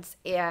friend once,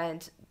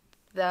 and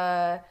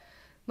the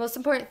most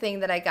important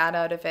thing that I got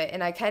out of it,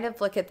 and I kind of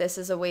look at this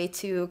as a way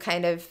to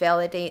kind of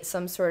validate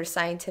some sort of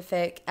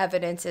scientific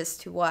evidence as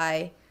to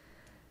why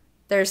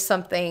there's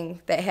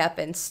something that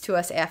happens to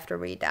us after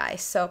we die.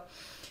 So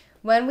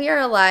when we are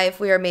alive,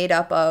 we are made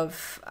up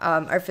of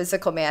our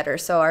physical matter,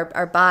 so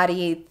our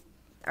body,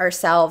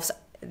 ourselves,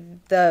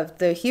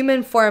 the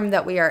human form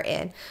that we are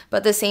in. But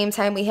at the same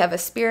time, we have a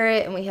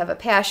spirit and we have a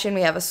passion,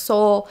 we have a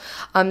soul.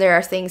 There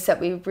are things that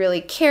we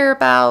really care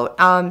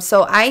about.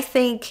 So I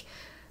think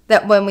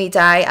that when we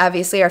die,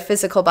 obviously our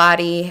physical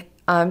body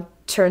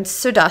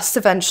turns to dust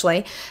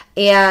eventually,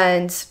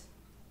 and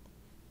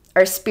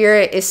our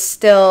spirit is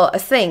still a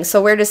thing.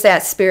 So where does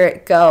that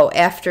spirit go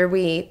after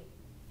we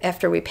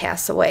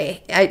pass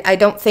away? I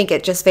don't think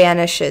it just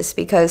vanishes,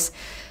 because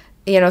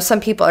some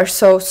people are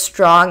so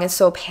strong and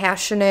so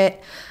passionate,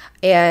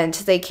 and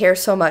they care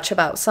so much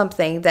about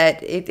something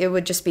that it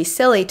would just be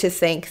silly to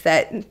think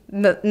that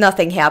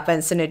nothing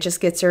happens and it just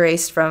gets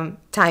erased from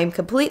time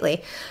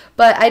completely.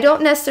 But I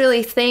don't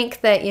necessarily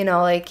think that,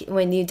 like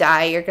when you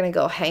die, you're going to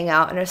go hang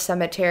out in a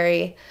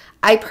cemetery.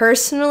 I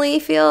personally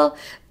feel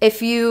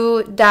if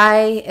you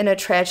die in a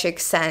tragic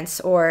sense,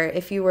 or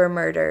if you were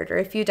murdered, or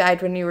if you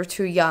died when you were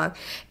too young,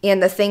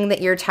 and the thing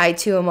that you're tied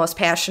to and most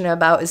passionate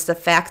about is the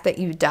fact that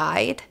you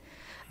died,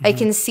 I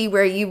can see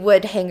where you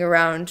would hang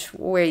around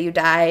where you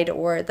died,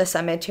 or the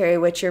cemetery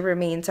which your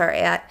remains are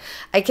at.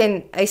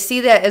 I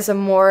see that as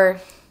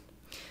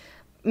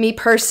me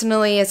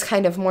personally, it's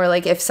kind of more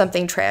like if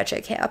something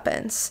tragic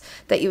happens,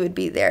 that you would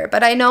be there.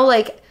 But I know,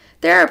 like,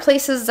 there are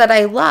places that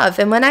I love,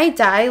 and when I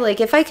die,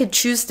 like, if I could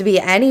choose to be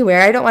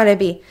anywhere, I don't want to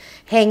be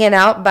hanging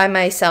out by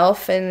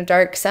myself in a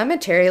dark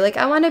cemetery. Like,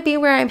 I want to be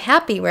where I'm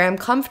happy, where I'm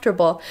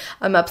comfortable,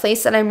 a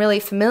place that I'm really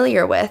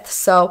familiar with.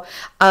 So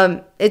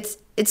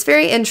it's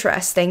very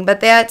interesting, but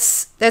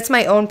that's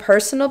my own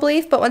personal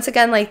belief. But once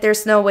again, like,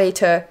 there's no way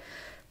to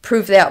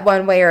prove that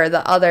one way or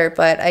the other,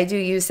 but I do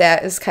use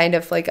that as kind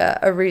of like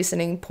a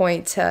reasoning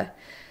point to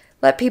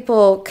let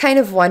people kind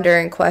of wonder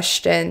and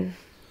question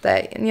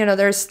that,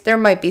 there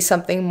might be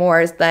something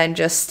more than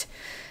just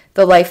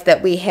the life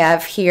that we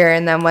have here,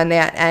 and then when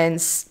that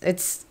ends,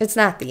 it's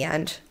not the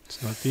end.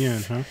 It's not the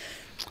end, huh?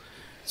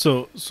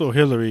 So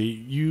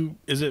Hillary,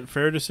 is it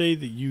fair to say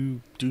that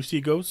you do see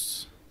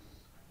ghosts?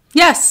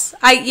 Yes,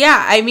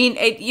 I mean,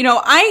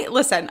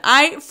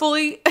 I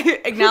fully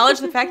acknowledge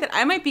the fact that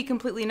I might be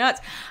completely nuts.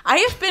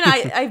 I've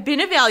been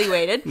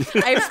evaluated.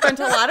 I've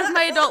spent a lot of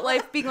my adult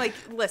life being like,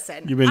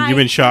 listen. You've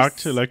been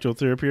shocked,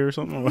 electrotherapy or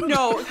something?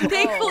 No,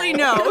 thankfully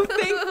no.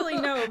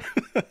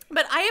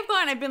 But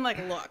I've been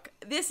like, look,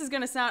 this is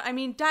going to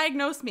sound,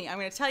 diagnose me. I'm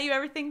going to tell you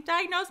everything.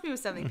 Diagnose me with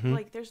something. Mm-hmm.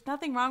 Like, there's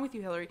nothing wrong with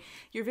you, Hillary.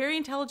 You're very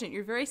intelligent.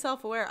 You're very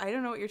self-aware. I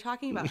don't know what you're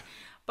talking about.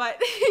 But,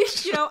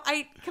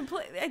 I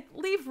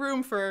leave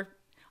room for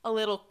a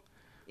little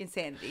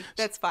insanity.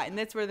 That's fine.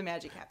 That's where the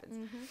magic happens.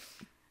 Mm-hmm.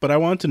 But I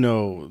want to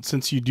know,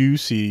 since you do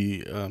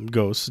see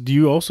ghosts, do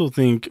you also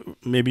think,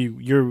 maybe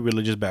your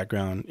religious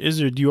background,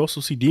 do you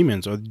also see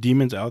demons? Are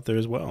demons out there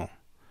as well?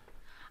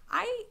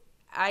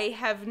 I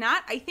have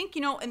not. I think,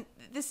 and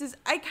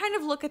I kind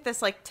of look at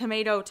this like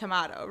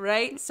tomato,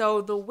 right?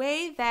 So the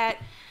way that,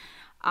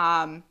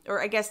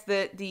 or I guess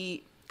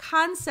the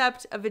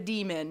concept of a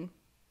demon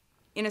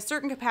in a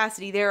certain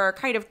capacity, there are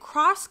kind of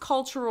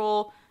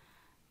cross-cultural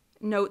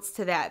notes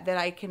to that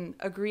I can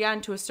agree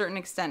on to a certain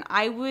extent.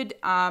 I would,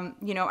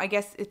 I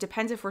guess it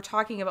depends if we're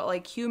talking about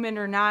like human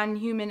or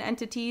non-human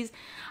entities.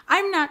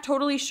 I'm not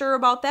totally sure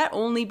about that,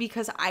 only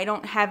because I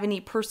don't have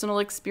any personal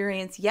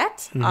experience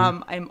yet.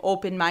 Mm-hmm. I'm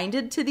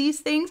open-minded to these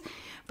things,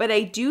 but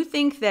I do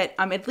think that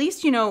at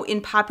least,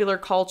 in popular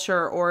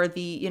culture or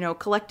the,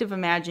 collective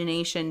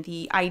imagination,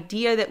 the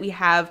idea that we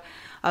have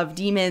of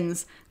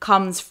demons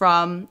comes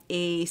from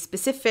a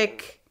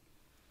specific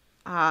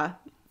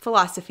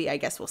philosophy, I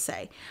guess we'll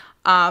say.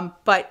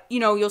 But, you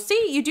know,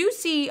 you do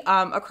see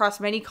across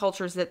many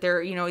cultures that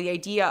there, you know, the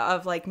idea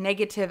of like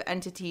negative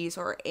entities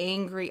or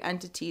angry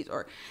entities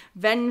or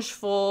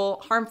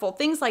vengeful, harmful,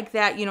 things like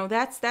that, you know,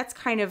 that's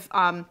kind of,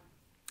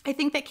 I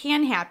think that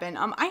can happen.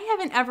 I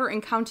haven't ever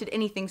encountered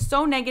anything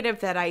so negative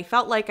that I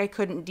felt like I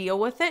couldn't deal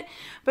with it.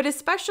 But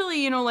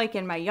especially, you know, like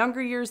in my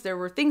younger years, there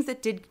were things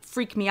that did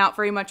freak me out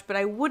very much, but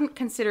I wouldn't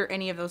consider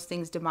any of those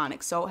things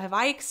demonic. So have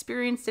I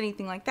experienced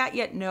anything like that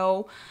yet?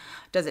 No.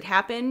 Does it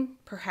happen?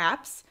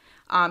 Perhaps.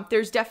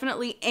 There's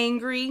definitely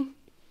angry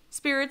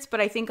spirits, but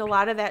I think a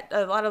lot of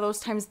those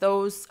times,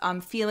 those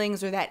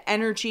feelings or that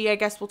energy, I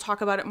guess we'll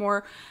talk about it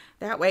more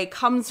that way,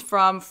 comes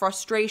from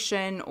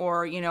frustration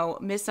or, you know,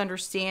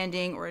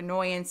 misunderstanding or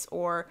annoyance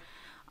or,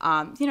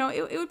 you know,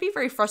 it would be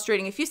very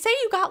frustrating. If you say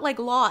you got like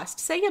lost,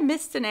 say you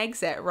missed an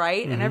exit,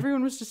 right? And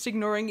everyone was just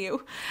ignoring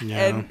you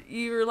and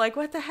you were like,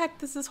 what the heck?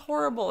 This is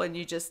horrible. And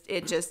it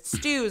just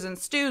stews and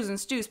stews and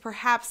stews.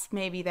 Perhaps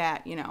maybe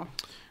that, you know,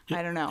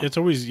 I don't know. It's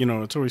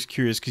always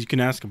curious because you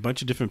can ask a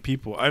bunch of different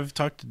people. I've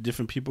talked to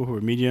different people who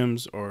are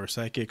mediums or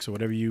psychics or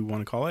whatever you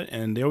want to call it,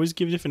 and they always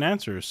give different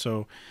answers.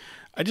 So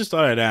I just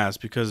thought I'd ask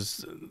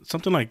because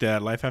something like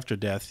that, life after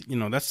death, you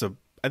know,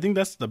 I think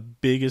that's the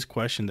biggest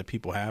question that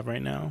people have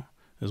right now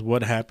is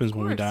what happens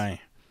when we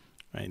die,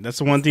 right? That's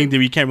the one thing that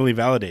we can't really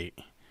validate.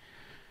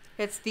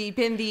 It's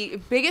been the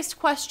biggest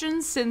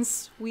question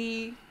since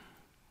we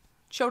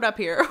showed up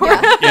here.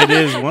 Yeah. It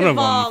is one of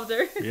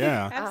them.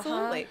 Yeah.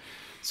 Absolutely.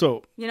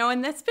 So, you know,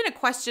 and that's been a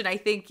question, I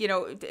think, you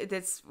know,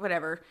 that's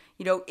whatever,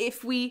 you know,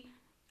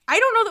 I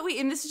don't know that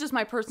and this is just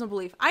my personal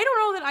belief, I don't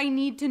know that I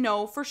need to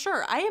know for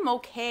sure. I am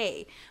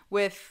okay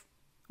with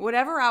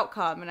whatever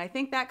outcome. And I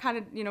think that kind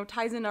of, you know,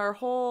 ties into our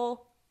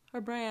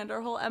brand, our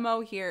whole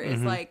MO here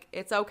is like,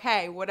 it's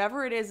okay.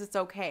 Whatever it is, it's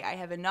okay. I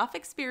have enough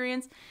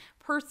experience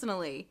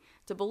personally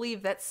to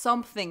believe that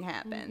something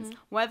happens.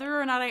 Whether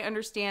or not I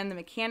understand the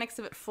mechanics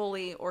of it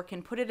fully or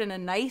can put it in a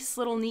nice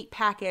little neat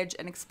package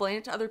and explain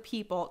it to other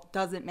people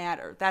doesn't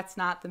matter. That's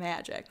not the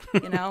magic,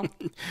 you know?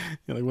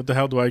 You're like, what the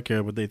hell do I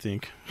care what they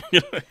think?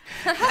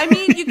 I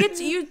mean,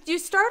 you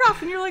start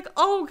off and you're like,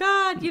 oh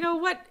God, you know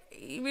what?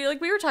 Like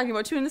we were talking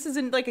about too, and this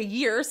isn't like a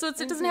year, so it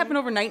doesn't happen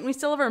overnight, and we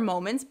still have our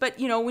moments. But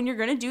you know, when you're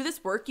going to do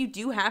this work, you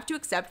do have to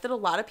accept that a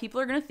lot of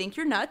people are going to think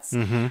you're nuts,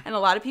 and a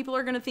lot of people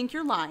are going to think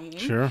you're lying,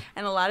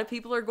 and a lot of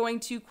people are going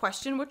to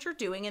question what you're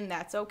doing, and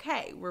that's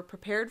okay. We're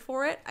prepared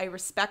for it. I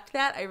respect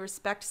that. I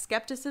respect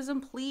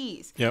skepticism.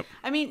 Please. Yep.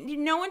 I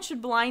mean, no one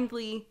should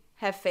blindly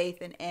have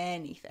faith in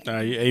anything.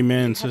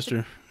 Amen,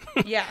 sister.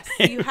 Yes,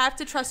 you have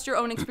to trust your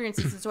own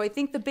experiences. And so I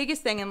think the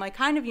biggest thing, and like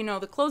kind of, you know,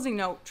 the closing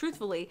note,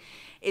 truthfully,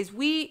 is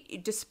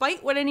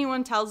despite what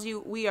anyone tells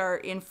you, we are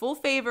in full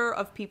favor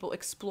of people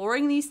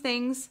exploring these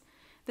things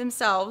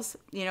themselves,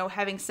 you know,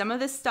 having some of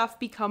this stuff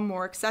become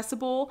more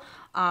accessible,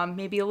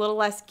 maybe a little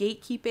less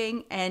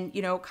gatekeeping, and,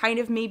 you know, kind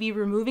of maybe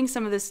removing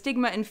some of the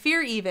stigma and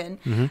fear even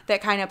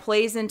that kind of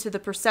plays into the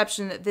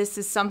perception that this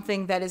is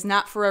something that is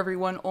not for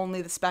everyone,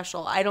 only the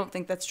special. I don't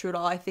think that's true at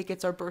all. I think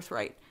it's our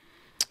birthright.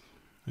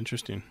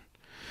 Interesting.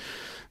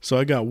 So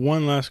I got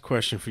one last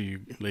question for you,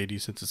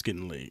 ladies, since it's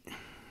getting late.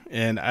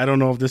 And I don't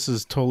know if this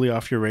is totally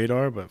off your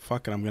radar, but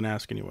fuck it, I'm going to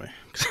ask anyway.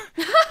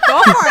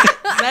 Go for it.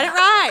 Let it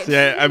ride. So,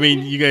 yeah, I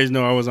mean, you guys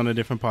know I was on a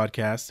different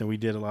podcast, and we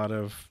did a lot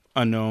of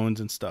unknowns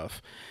and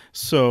stuff.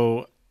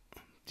 So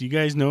do you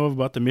guys know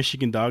about the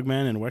Michigan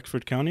Dogman in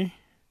Wexford County?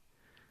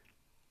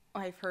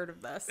 I've heard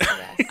of this.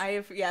 Yes. I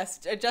have. Yes.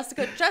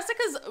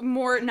 Jessica's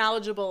more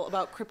knowledgeable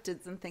about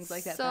cryptids and things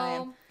like that than I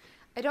am.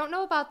 I don't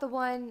know about the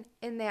one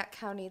in that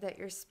county that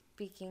you're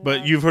speaking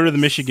But of, you've heard of the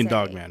Michigan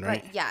Dogman,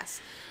 right? But yes.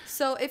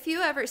 So if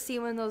you ever see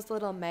one of those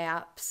little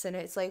maps and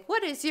it's like,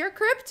 what is your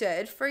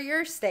cryptid for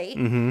your state?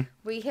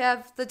 We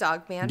have the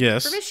Dogman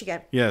for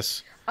Michigan.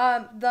 Yes.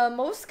 The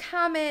most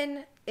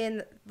common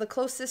in the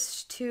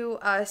closest to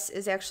us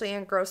is actually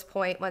in Grosse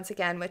Pointe, once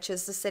again, which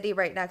is the city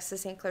right next to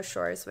St. Clair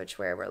Shores,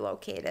 where we're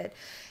located.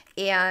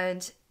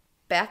 And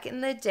back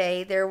in the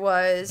day, there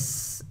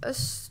was a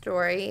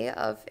story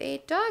of a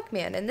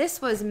dogman, and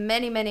this was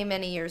many, many,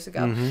 many years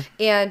ago.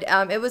 And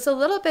it was a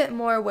little bit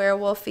more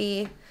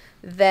werewolfy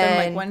than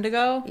like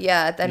Wendigo.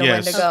 Yeah, than yes, a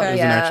Wendigo. it was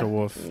yeah, an actual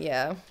wolf.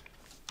 Yeah,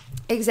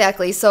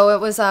 exactly. So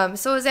it was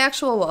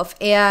actual wolf,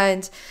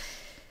 and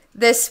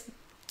this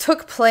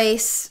took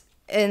place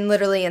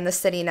literally in the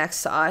city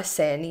next to us,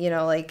 and you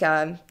know, like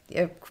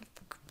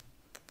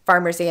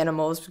farmers'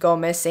 animals go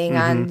missing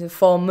on the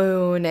full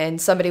moon, and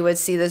somebody would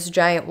see this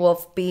giant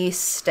wolf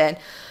beast.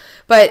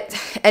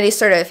 But any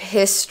sort of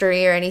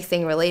history or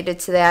anything related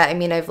to that, I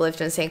mean, I've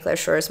lived in St. Clair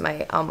Shores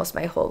almost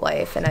my whole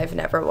life, and I've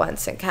never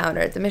once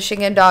encountered the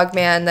Michigan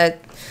Dogman that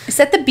is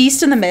that the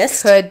Beast in the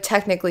Mist? Could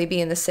technically be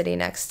in the city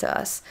next to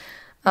us.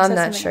 I'm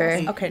not sure.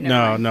 Else? Okay,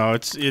 no.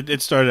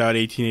 It started out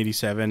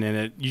 1887, and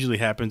it usually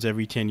happens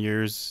every 10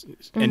 years,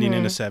 ending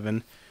in a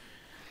 7.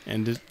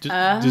 And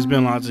there's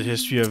been lots of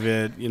history of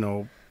it. You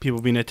know,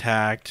 people being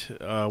attacked.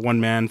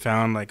 One man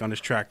found like on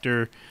his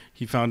tractor.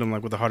 He found him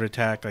like with a heart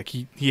attack. Like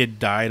he had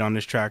died on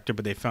his tractor,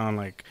 but they found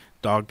like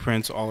dog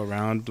prints all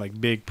around, like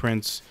big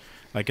prints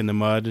like in the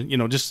mud. You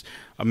know, just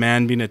a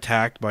man being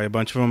attacked by a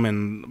bunch of them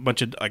and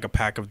a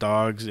pack of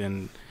dogs,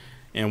 and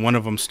one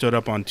of them stood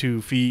up on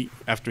 2 feet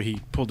after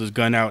he pulled his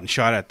gun out and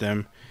shot at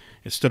them.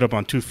 It stood up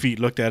on 2 feet,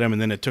 looked at him,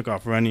 and then it took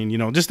off running. You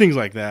know, just things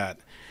like that.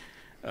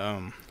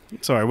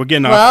 Sorry, we're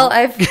getting off. Well,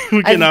 I've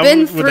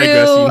been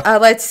through,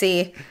 let's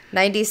see,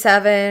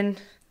 97,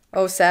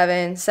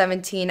 07,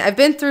 17. I've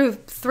been through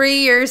 3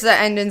 years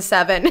that end in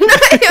 7, and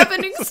I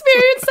haven't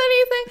experienced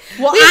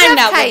anything. Well, we I'm have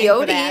not waiting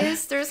for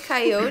coyotes. There's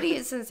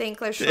coyotes in St.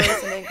 Clair Shores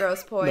and in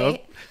Grosse Pointe.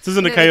 Nope. This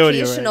isn't a coyote,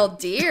 an occasional right?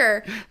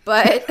 deer,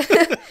 but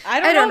I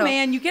don't know,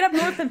 man. You get up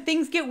north and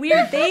things get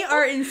weird. They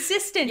are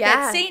insistent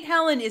that St.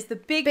 Helen is the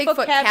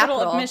Bigfoot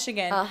capital of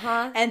Michigan.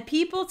 And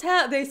people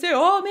they say,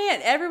 oh,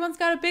 man, everyone's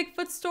got a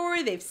Bigfoot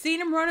story. They've seen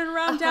him running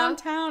around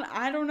downtown.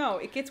 I don't know.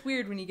 It gets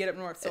weird when you get up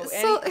north. So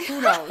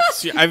who knows?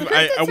 See,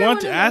 I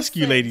want to ask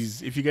you,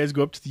 ladies, if you guys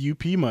go up to the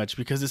UP much,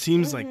 because it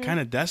seems like kind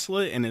of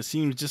desolate, and it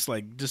seems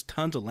just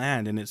tons of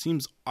land, and it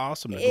seems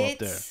awesome to go up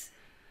there.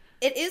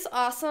 It is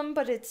awesome,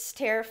 but it's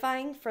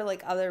terrifying for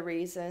like other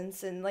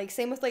reasons. And like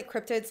same with like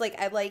cryptids. Like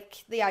I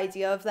like the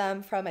idea of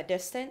them from a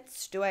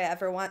distance. Do I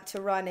ever want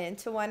to run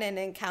into one and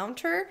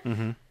encounter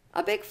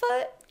a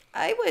Bigfoot?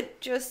 I would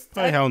just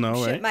hell no,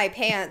 shit right? my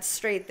pants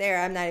straight there.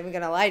 I'm not even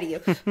gonna lie to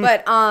you.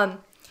 But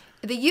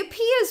the UP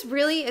is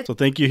really. So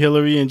thank you,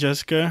 Hillary and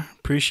Jessica.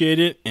 Appreciate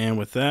it. And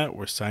with that,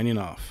 we're signing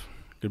off.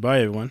 Goodbye,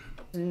 everyone.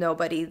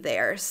 Nobody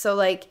there. So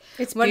like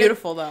it's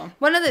beautiful though.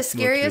 One of the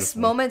scariest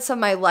moments of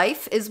my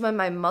life is when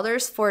my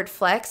mother's Ford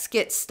Flex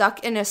gets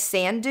stuck in a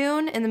sand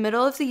dune in the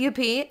middle of the UP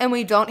and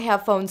we don't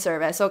have phone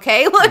service,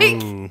 okay?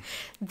 Like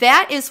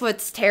that is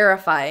what's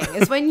terrifying,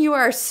 is when you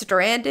are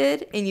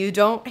stranded and you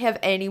don't have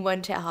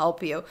anyone to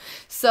help you.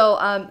 So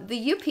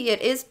the UP,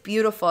 it is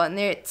beautiful, and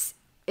it's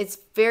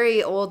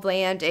very old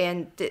land,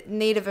 and the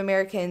Native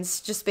Americans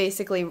just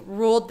basically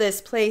ruled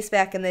this place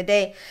back in the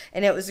day,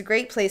 and it was a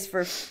great place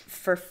for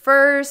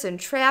furs and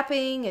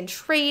trapping and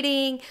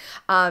trading.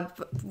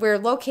 We're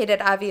located,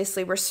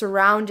 obviously, we're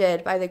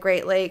surrounded by the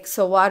Great Lakes,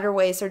 so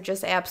waterways are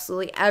just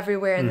absolutely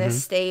everywhere in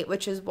this state,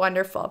 which is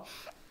wonderful.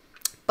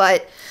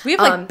 But we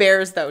have like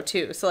bears though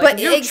too, so like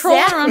if you're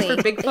trolling around for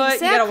Bigfoot, you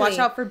gotta watch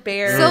out for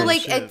bears. So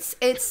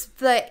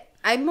like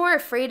I'm more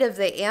afraid of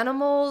the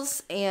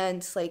animals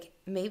and like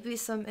maybe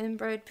some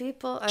inbred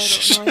people. I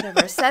don't know. I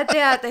never said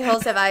that. The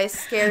Hills Have Eyes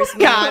scares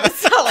me. God,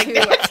 it's not like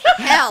that.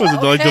 Hell, was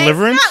it like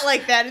Deliverance? It's not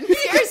like that. It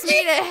scares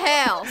me to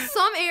hell.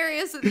 Some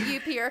areas of the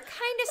UP are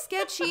kind of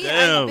sketchy.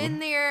 Damn. I've been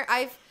there.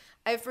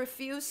 I've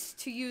refused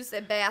to use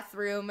a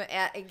bathroom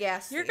at a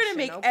gas station. You're going to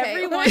make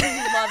everyone who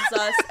loves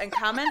us and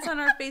comments on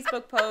our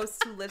Facebook posts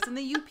who lives in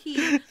the UP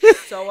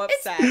so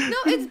upset.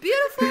 It's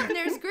beautiful, and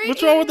there's great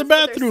What's wrong with the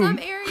bathroom? There's some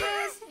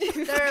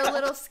areas that are a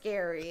little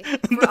scary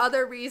for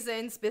other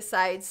reasons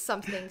besides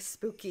something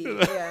spooky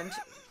and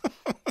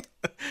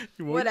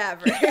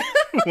whatever.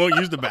 Won't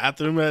use the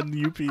bathroom at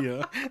the UP,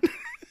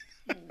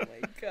 Oh my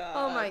god.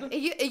 Oh my.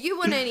 You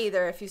wouldn't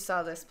either if you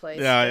saw this place.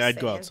 Yeah, I'd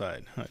go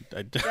outside.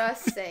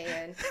 Just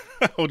saying.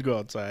 I would go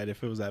outside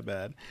if it was that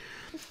bad.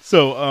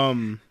 So,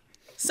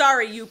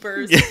 sorry,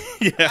 Youpers.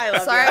 Yeah. I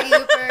love Sorry, you.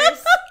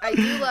 Youpers. I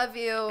do love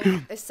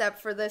you,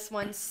 except for this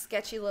one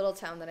sketchy little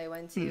town that I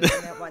went to,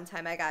 and at one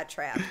time I got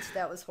trapped.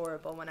 That was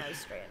horrible when I was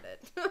stranded.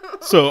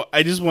 So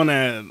I just want to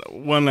add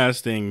one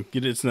last thing.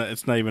 It's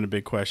not even a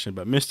big question,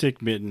 but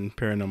Mystic Mitten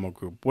Paranormal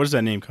Group. Where does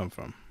that name come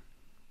from?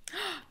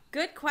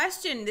 Good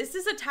question. This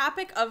is a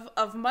topic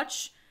of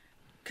much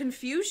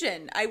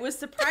confusion. I was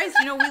surprised.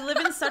 We live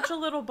in such a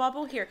little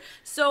bubble here.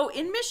 So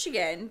in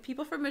Michigan,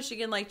 people from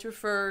Michigan like to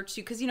refer to,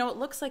 because it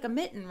looks like a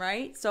mitten,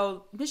 right?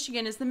 So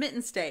Michigan is the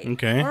mitten state.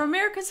 Okay. Or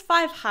America's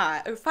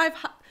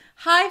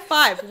high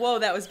five. Whoa,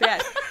 that was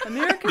bad.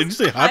 America's Did you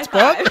say hot high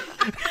spot?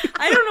 five.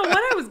 I don't know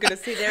what I was gonna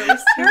say there. It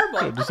was terrible.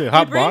 Did you say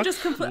hot brain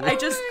box?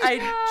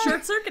 I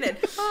short circuited.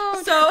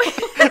 So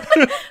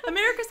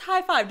America's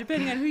high five,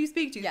 depending on who you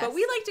speak to. Yes. But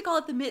we like to call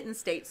it the mitten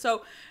state.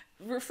 So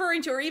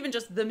referring to, or even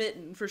just the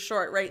mitten for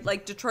short, right?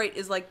 Like Detroit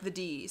is like the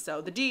D.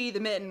 So the D,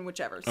 the mitten,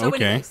 whichever. So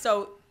Okay. anyway,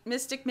 so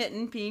Mystic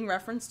Mitten being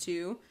reference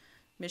to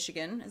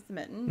Michigan as the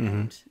mitten,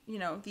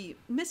 and the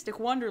mystic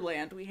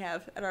wonderland we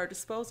have at our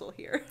disposal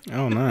here.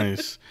 Oh,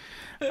 nice.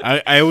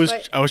 I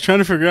was trying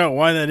to figure out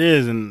why that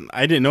is, and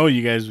I didn't know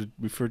you guys would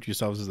refer to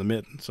yourselves as the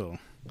mitten. So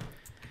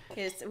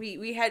Yes, we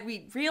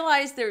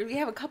realized we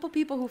have a couple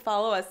people who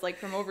follow us like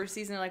from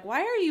overseas, and they're like,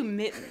 "Why are you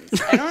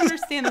mittens? I don't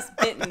understand this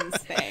mittens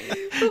thing."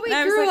 But we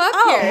grew up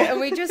here,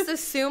 and we just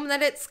assume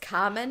that it's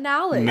common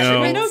knowledge.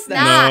 No, and it's that.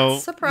 not. No.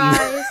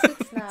 Surprise,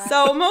 it's not.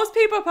 So most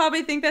people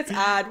probably think that's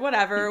odd.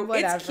 Whatever.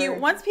 Whatever. It's cute.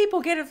 Once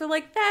people get it, they're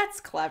like, "That's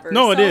clever."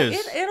 No, it So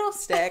is. It'll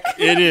stick.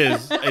 it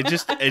is. It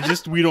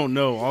just we don't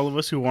know. All of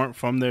us who aren't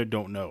from there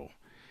don't know.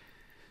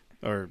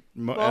 Or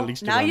at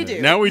least now around you there.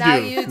 do. Now we Now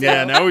do. you do.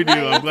 Yeah, now we do.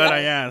 Now I'm you glad do. I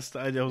asked.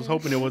 I was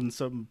hoping it wasn't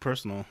something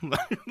personal.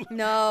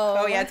 No.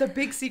 Oh yeah, it's a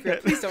big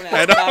secret. Please don't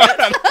ask about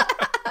it.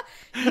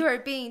 You are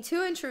being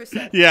too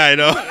intrusive. Yeah, I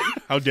know.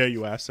 How dare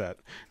you ask that?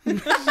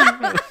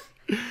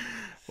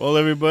 Well,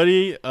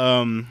 everybody,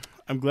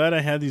 I I'm glad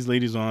I had these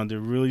ladies on. They're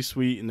really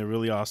sweet and they're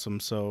really awesome.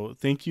 So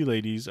thank you,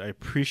 ladies. I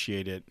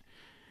appreciate it.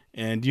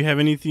 And do you have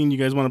anything you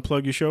guys want to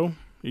plug your show?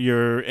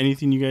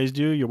 Anything you guys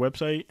do? Your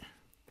website?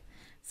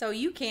 So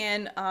you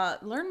can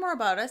learn more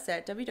about us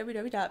at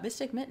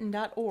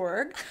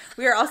www.mysticmitten.org.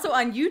 We are also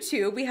on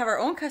YouTube. We have our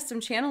own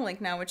custom channel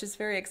link now, which is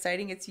very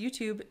exciting. It's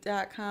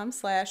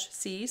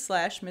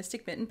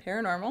youtube.com/c/mysticmitten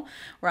paranormal.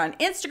 We're on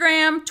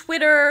Instagram,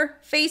 Twitter,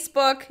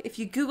 Facebook. If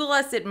you Google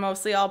us, it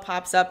mostly all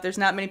pops up. There's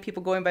not many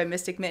people going by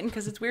Mystic Mitten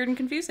because it's weird and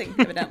confusing,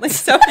 evidently.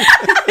 So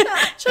it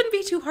shouldn't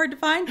be too hard to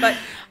find. But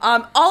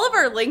all of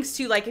our links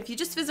to, like, if you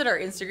just visit our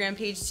Instagram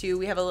page too,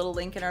 we have a little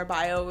link in our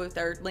bio with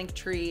our link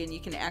tree, and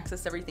you can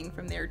access everything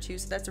from there too.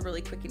 So that's a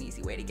really quick and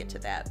easy way to get to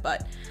that.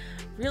 But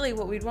really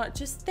what we'd want,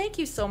 just thank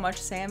you so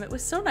much, Sam. It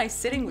was so nice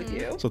sitting with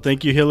you. So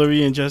thank you,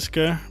 Hillary and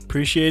Jessica.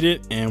 Appreciate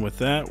it. And with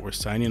that, we're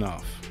signing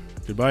off.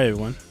 Goodbye,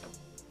 everyone.